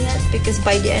compassionate, because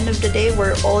by the end of the day,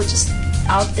 we're all just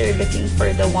out there looking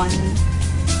for the one.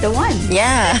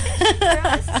 Yeah.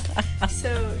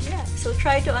 So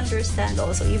try to understand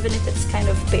also, even if it's kind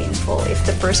of painful, if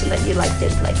the person that you like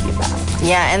didn't like you back.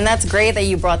 Yeah, and that's great that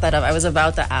you brought that up. I was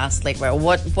about to ask, like, well,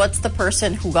 what's the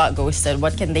person who got ghosted?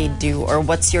 What can they do? Or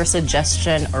what's your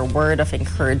suggestion or word of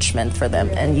encouragement for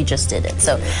them? And you just did it.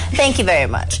 So thank you very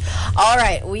much. All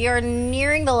right, we are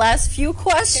nearing the last few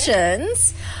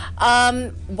questions.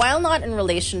 While not in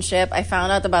relationship, I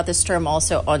found out about this term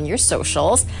also on your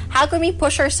socials. How can we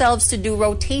push ourselves to do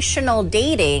rotational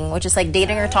dating, which is like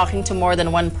dating or talking to more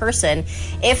than one person,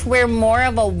 if we're more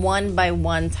of a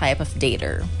one-by-one type of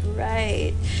dater?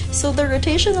 Right. So the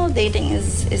rotational dating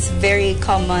is very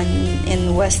common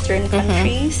in Western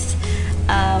countries.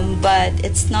 But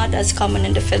it's not as common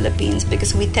in the Philippines,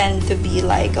 because we tend to be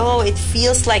like, oh, it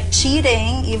feels like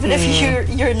cheating, even if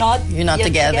you're not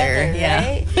together, yeah.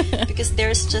 Right? Because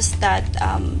there's just that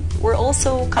we're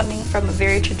also coming from a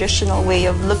very traditional way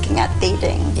of looking at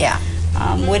dating. Yeah.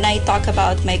 When I talk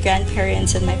about my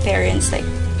grandparents and my parents, like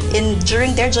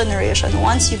during their generation,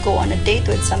 once you go on a date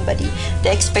with somebody, the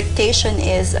expectation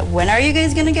is, when are you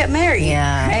guys gonna get married?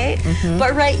 Yeah. Right?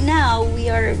 But right now, we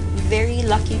are very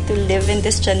lucky to live in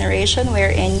this generation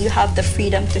wherein you have the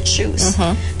freedom to choose.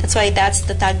 That's why that's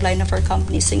the tagline of our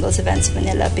company, Singles Events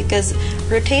Manila, because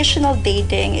rotational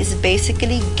dating is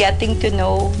basically getting to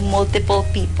know multiple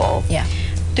people,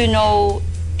 to know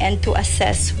and to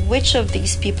assess which of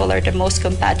these people are the most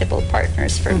compatible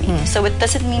partners for me. So it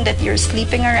doesn't mean that you're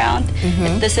sleeping around.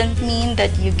 It doesn't mean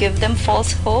that you give them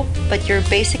false hope, but you're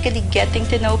basically getting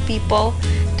to know people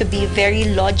to be very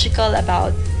logical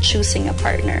about choosing a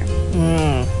partner.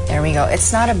 There we go.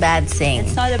 It's not a bad thing.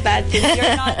 It's not a bad thing.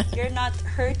 You're not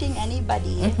hurting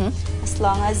anybody as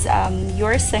long as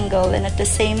you're single, and at the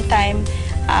same time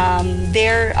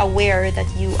they're aware that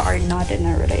you are not in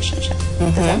a relationship.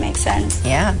 Does that make sense?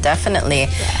 Yeah, definitely.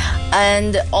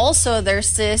 And also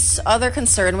there's this other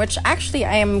concern, which actually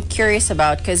I am curious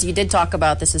about, because you did talk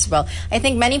about this as well. I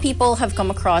think many people have come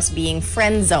across being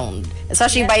friend zoned,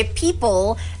 especially by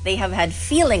people they have had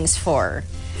feelings for.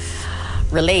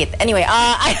 Relate. Anyway, Nikki,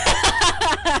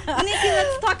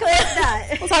 let's talk about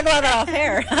that. We'll talk about that off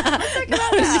air.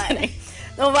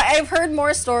 No, but I've heard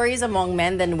more stories among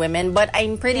men than women, but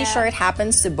I'm pretty sure it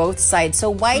happens to both sides. So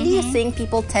why do you think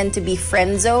people tend to be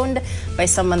friend zoned by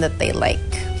someone that they like?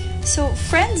 So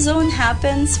friend zone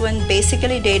happens when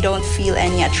basically they don't feel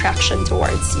any attraction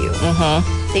towards you.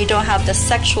 They don't have the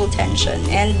sexual tension.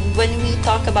 And when we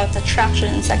talk about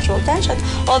attraction and sexual tension,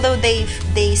 although they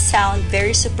sound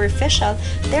very superficial,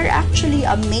 they're actually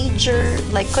a major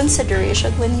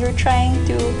consideration when you're trying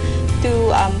to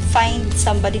find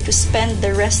somebody to spend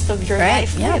the rest of your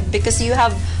life with, because you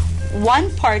have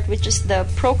one part, which is the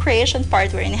procreation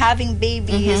part, wherein having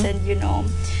babies and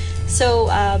so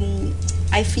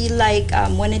I feel like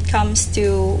when it comes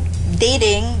to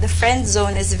dating, the friend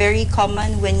zone is very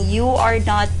common when you are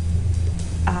not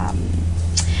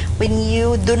when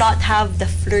you do not have the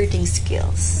flirting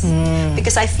skills,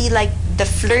 because I feel like the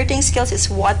flirting skills is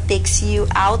what takes you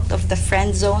out of the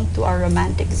friend zone to a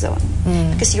romantic zone,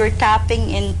 because you're tapping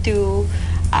into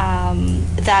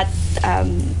that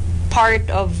part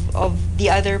of the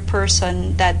other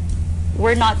person that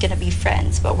we're not gonna be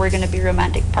friends, but we're gonna be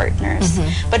romantic partners.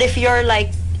 But if you're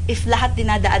if lahat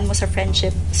dinadaan mo sa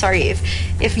friendship,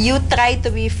 if you try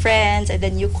to be friends and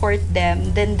then you court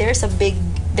them, then there's a big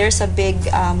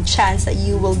chance that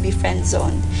you will be friend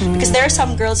zoned, because there are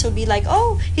some girls who'll be like,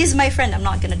 oh, he's my friend, I'm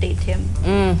not gonna date him.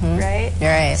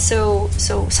 Right? So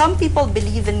some people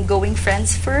believe in going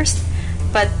friends first,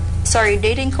 but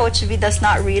dating coach V does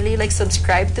not really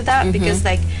subscribe to that, because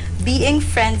being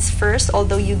friends first,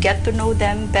 although you get to know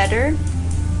them better,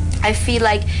 I feel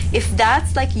like if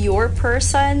that's your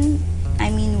person,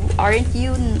 I mean, aren't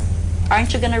you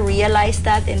gonna realize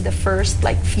that in the first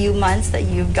few months that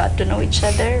you've got to know each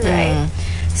other, right?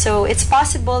 So it's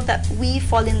possible that we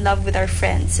fall in love with our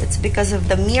friends. It's because of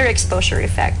the mere exposure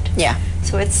effect.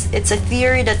 So it's a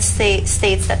theory that states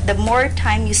that the more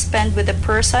time you spend with a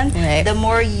person, the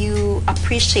more you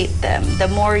appreciate them, the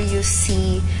more you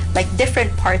see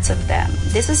different parts of them.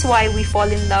 This is why we fall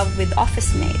in love with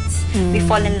office mates. We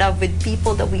fall in love with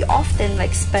people that we often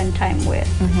spend time with.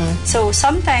 So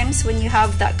sometimes when you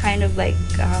have that kind of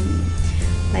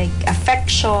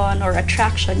affection or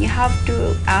attraction, you have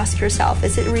to ask yourself,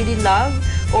 is it really love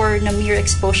or na mere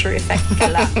exposure effect ka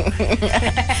lang?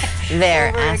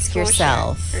 There, ask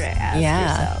yourself. Right, ask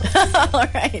yourself. All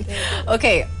right.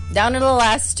 Okay, down to the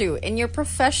last two. In your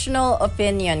professional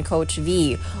opinion, Coach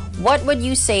V, what would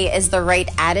you say is the right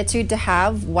attitude to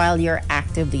have while you're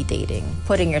actively dating?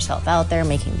 Putting yourself out there,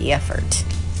 making the effort.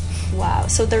 Wow.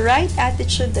 So the right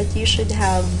attitude that you should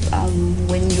have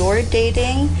when you're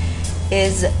dating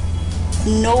is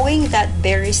knowing that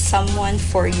there is someone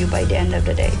for you by the end of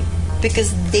the day,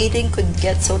 because dating could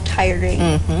get so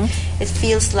tiring. It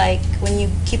feels like when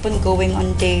you keep on going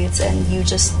on dates and you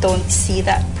just don't see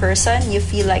that person, you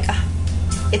feel like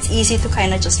it's easy to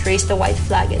kind of just raise the white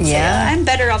flag and say, I'm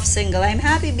better off single, I'm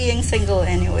happy being single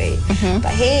anyway.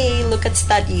 But hey, look at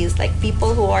studies,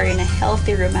 people who are in a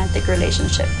healthy romantic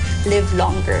relationship live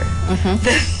longer than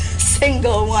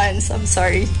single ones. I'm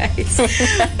sorry, guys.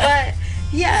 But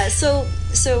yeah, so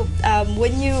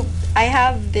I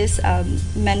have this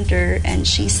mentor, and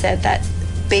she said that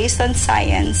based on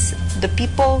science, the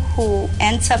people who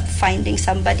ends up finding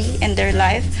somebody in their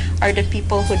life are the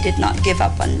people who did not give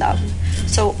up on love.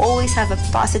 So always have a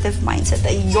positive mindset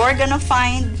that you're gonna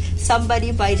find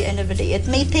somebody by the end of the day. It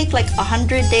may take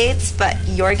 100 dates, but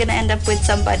you're gonna end up with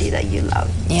somebody that you love.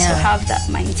 So have that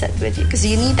mindset with you, because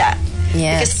you need that.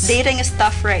 Yes. Because dating is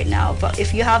tough right now. But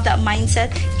if you have that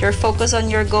mindset, you're focused on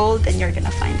your goal, then you're going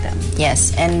to find them.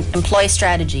 Yes, and employ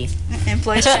strategy.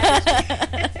 Employ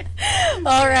strategy.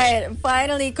 All right.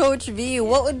 Finally, Coach V,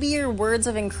 what would be your words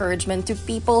of encouragement to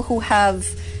people who have...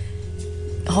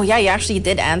 Oh, yeah, you actually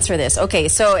did answer this. Okay,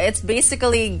 so it's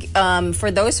basically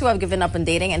for those who have given up on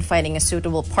dating and finding a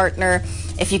suitable partner,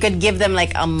 if you could give them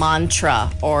like a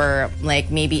mantra or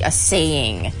like maybe a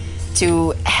saying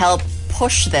to help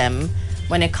push them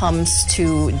when it comes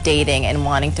to dating and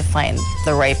wanting to find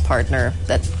the right partner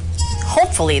that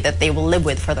hopefully that they will live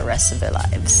with for the rest of their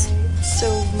lives.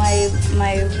 So my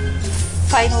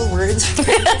final words for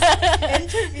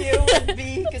this interview would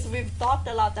be, because we've talked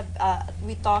a lot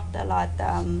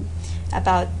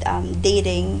about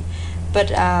dating, but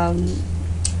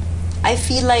I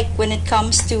feel like when it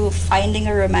comes to finding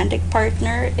a romantic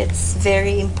partner, it's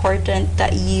very important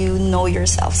that you know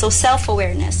yourself. So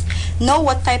self-awareness. Know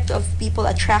what type of people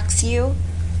attracts you.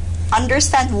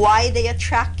 Understand why they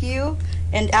attract you.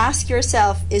 And ask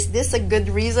yourself, is this a good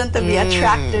reason to be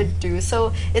attracted to?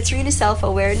 So it's really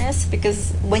self-awareness,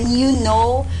 because when you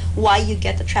know why you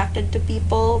get attracted to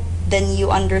people, then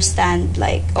you understand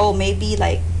like, oh, maybe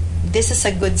like this is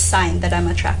a good sign that I'm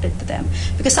attracted to them.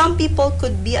 Because some people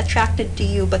could be attracted to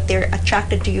you, but they're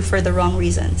attracted to you for the wrong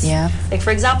reasons. Yeah. Like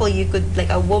for example, you could, like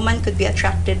a woman could be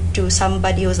attracted to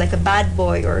somebody who's like a bad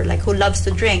boy or like who loves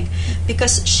to drink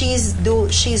because she's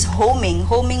homing.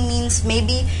 Homing means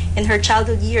maybe in her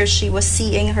childhood years she was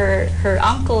seeing her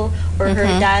uncle or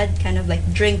her dad kind of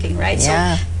like drinking, right?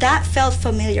 Yeah. So that felt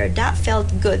familiar, that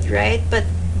felt good, right? But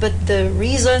the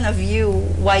reason of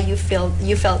why you felt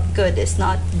good is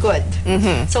not good.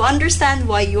 So understand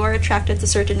why you are attracted to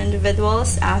certain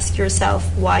individuals. Ask yourself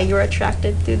why you're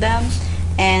attracted to them,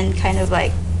 and kind of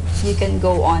like you can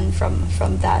go on from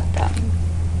that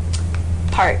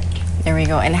part. There we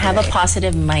go. And have a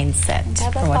positive mindset.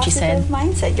 Have for a what you said positive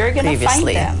mindset. You're gonna find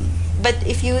previously. them. But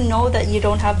if you know that you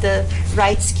don't have the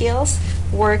right skills,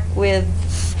 work with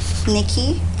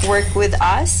Nikki, work with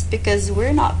us, because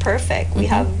we're not perfect. We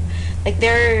have like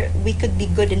we could be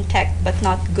good in tech but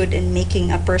not good in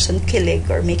making a person kilig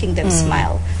or making them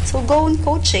smile. So go in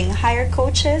coaching, hire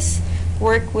coaches,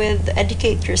 work with,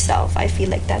 educate yourself. I feel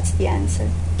like that's the answer.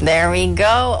 There we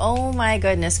go. Oh my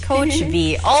goodness. Coach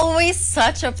V, always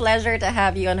such a pleasure to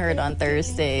have you on Heard on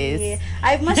Thursdays.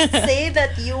 I must say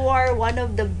that you are one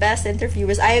of the best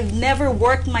interviewers. I have never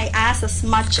worked my ass as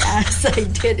much as I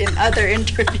did in other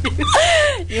interviews.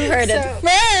 You heard it first.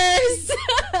 She's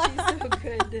so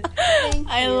good. Thank you.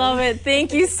 I love it.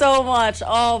 Thank you so much.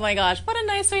 Oh my gosh. What a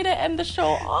nice way to end the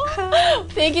show. Oh.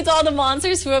 Thank you to all the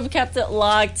monsters who have kept it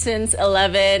locked since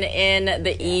 11 in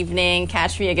the evening.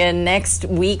 Catch me again next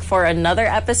week for another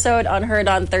episode on Heard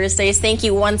on Thursdays. Thank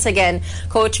you once again,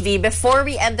 Coach V. Before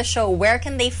we end the show, where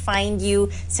can they find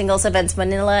you, Singles Events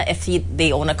Manila, if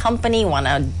they own a company, want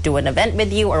to do an event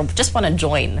with you, or just want to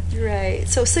join? Right.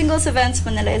 So Singles Events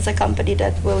Manila is a company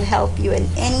that will help you in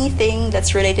anything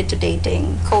that's related to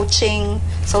dating, coaching,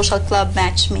 social club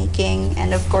matchmaking,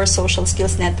 and of course social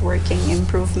skills networking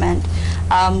improvement.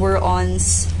 We're on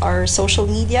our social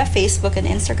media, Facebook and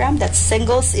Instagram. That's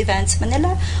Singles Events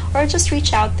Manila, or just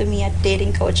reach out to me at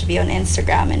Dating Coach V on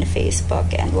Instagram and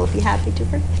Facebook, and we'll be happy to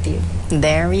work with you.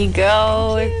 There we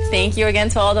go. Thank you again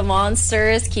to all the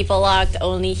monsters. Keep it locked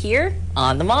only here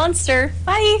on The Monster.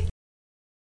 Bye.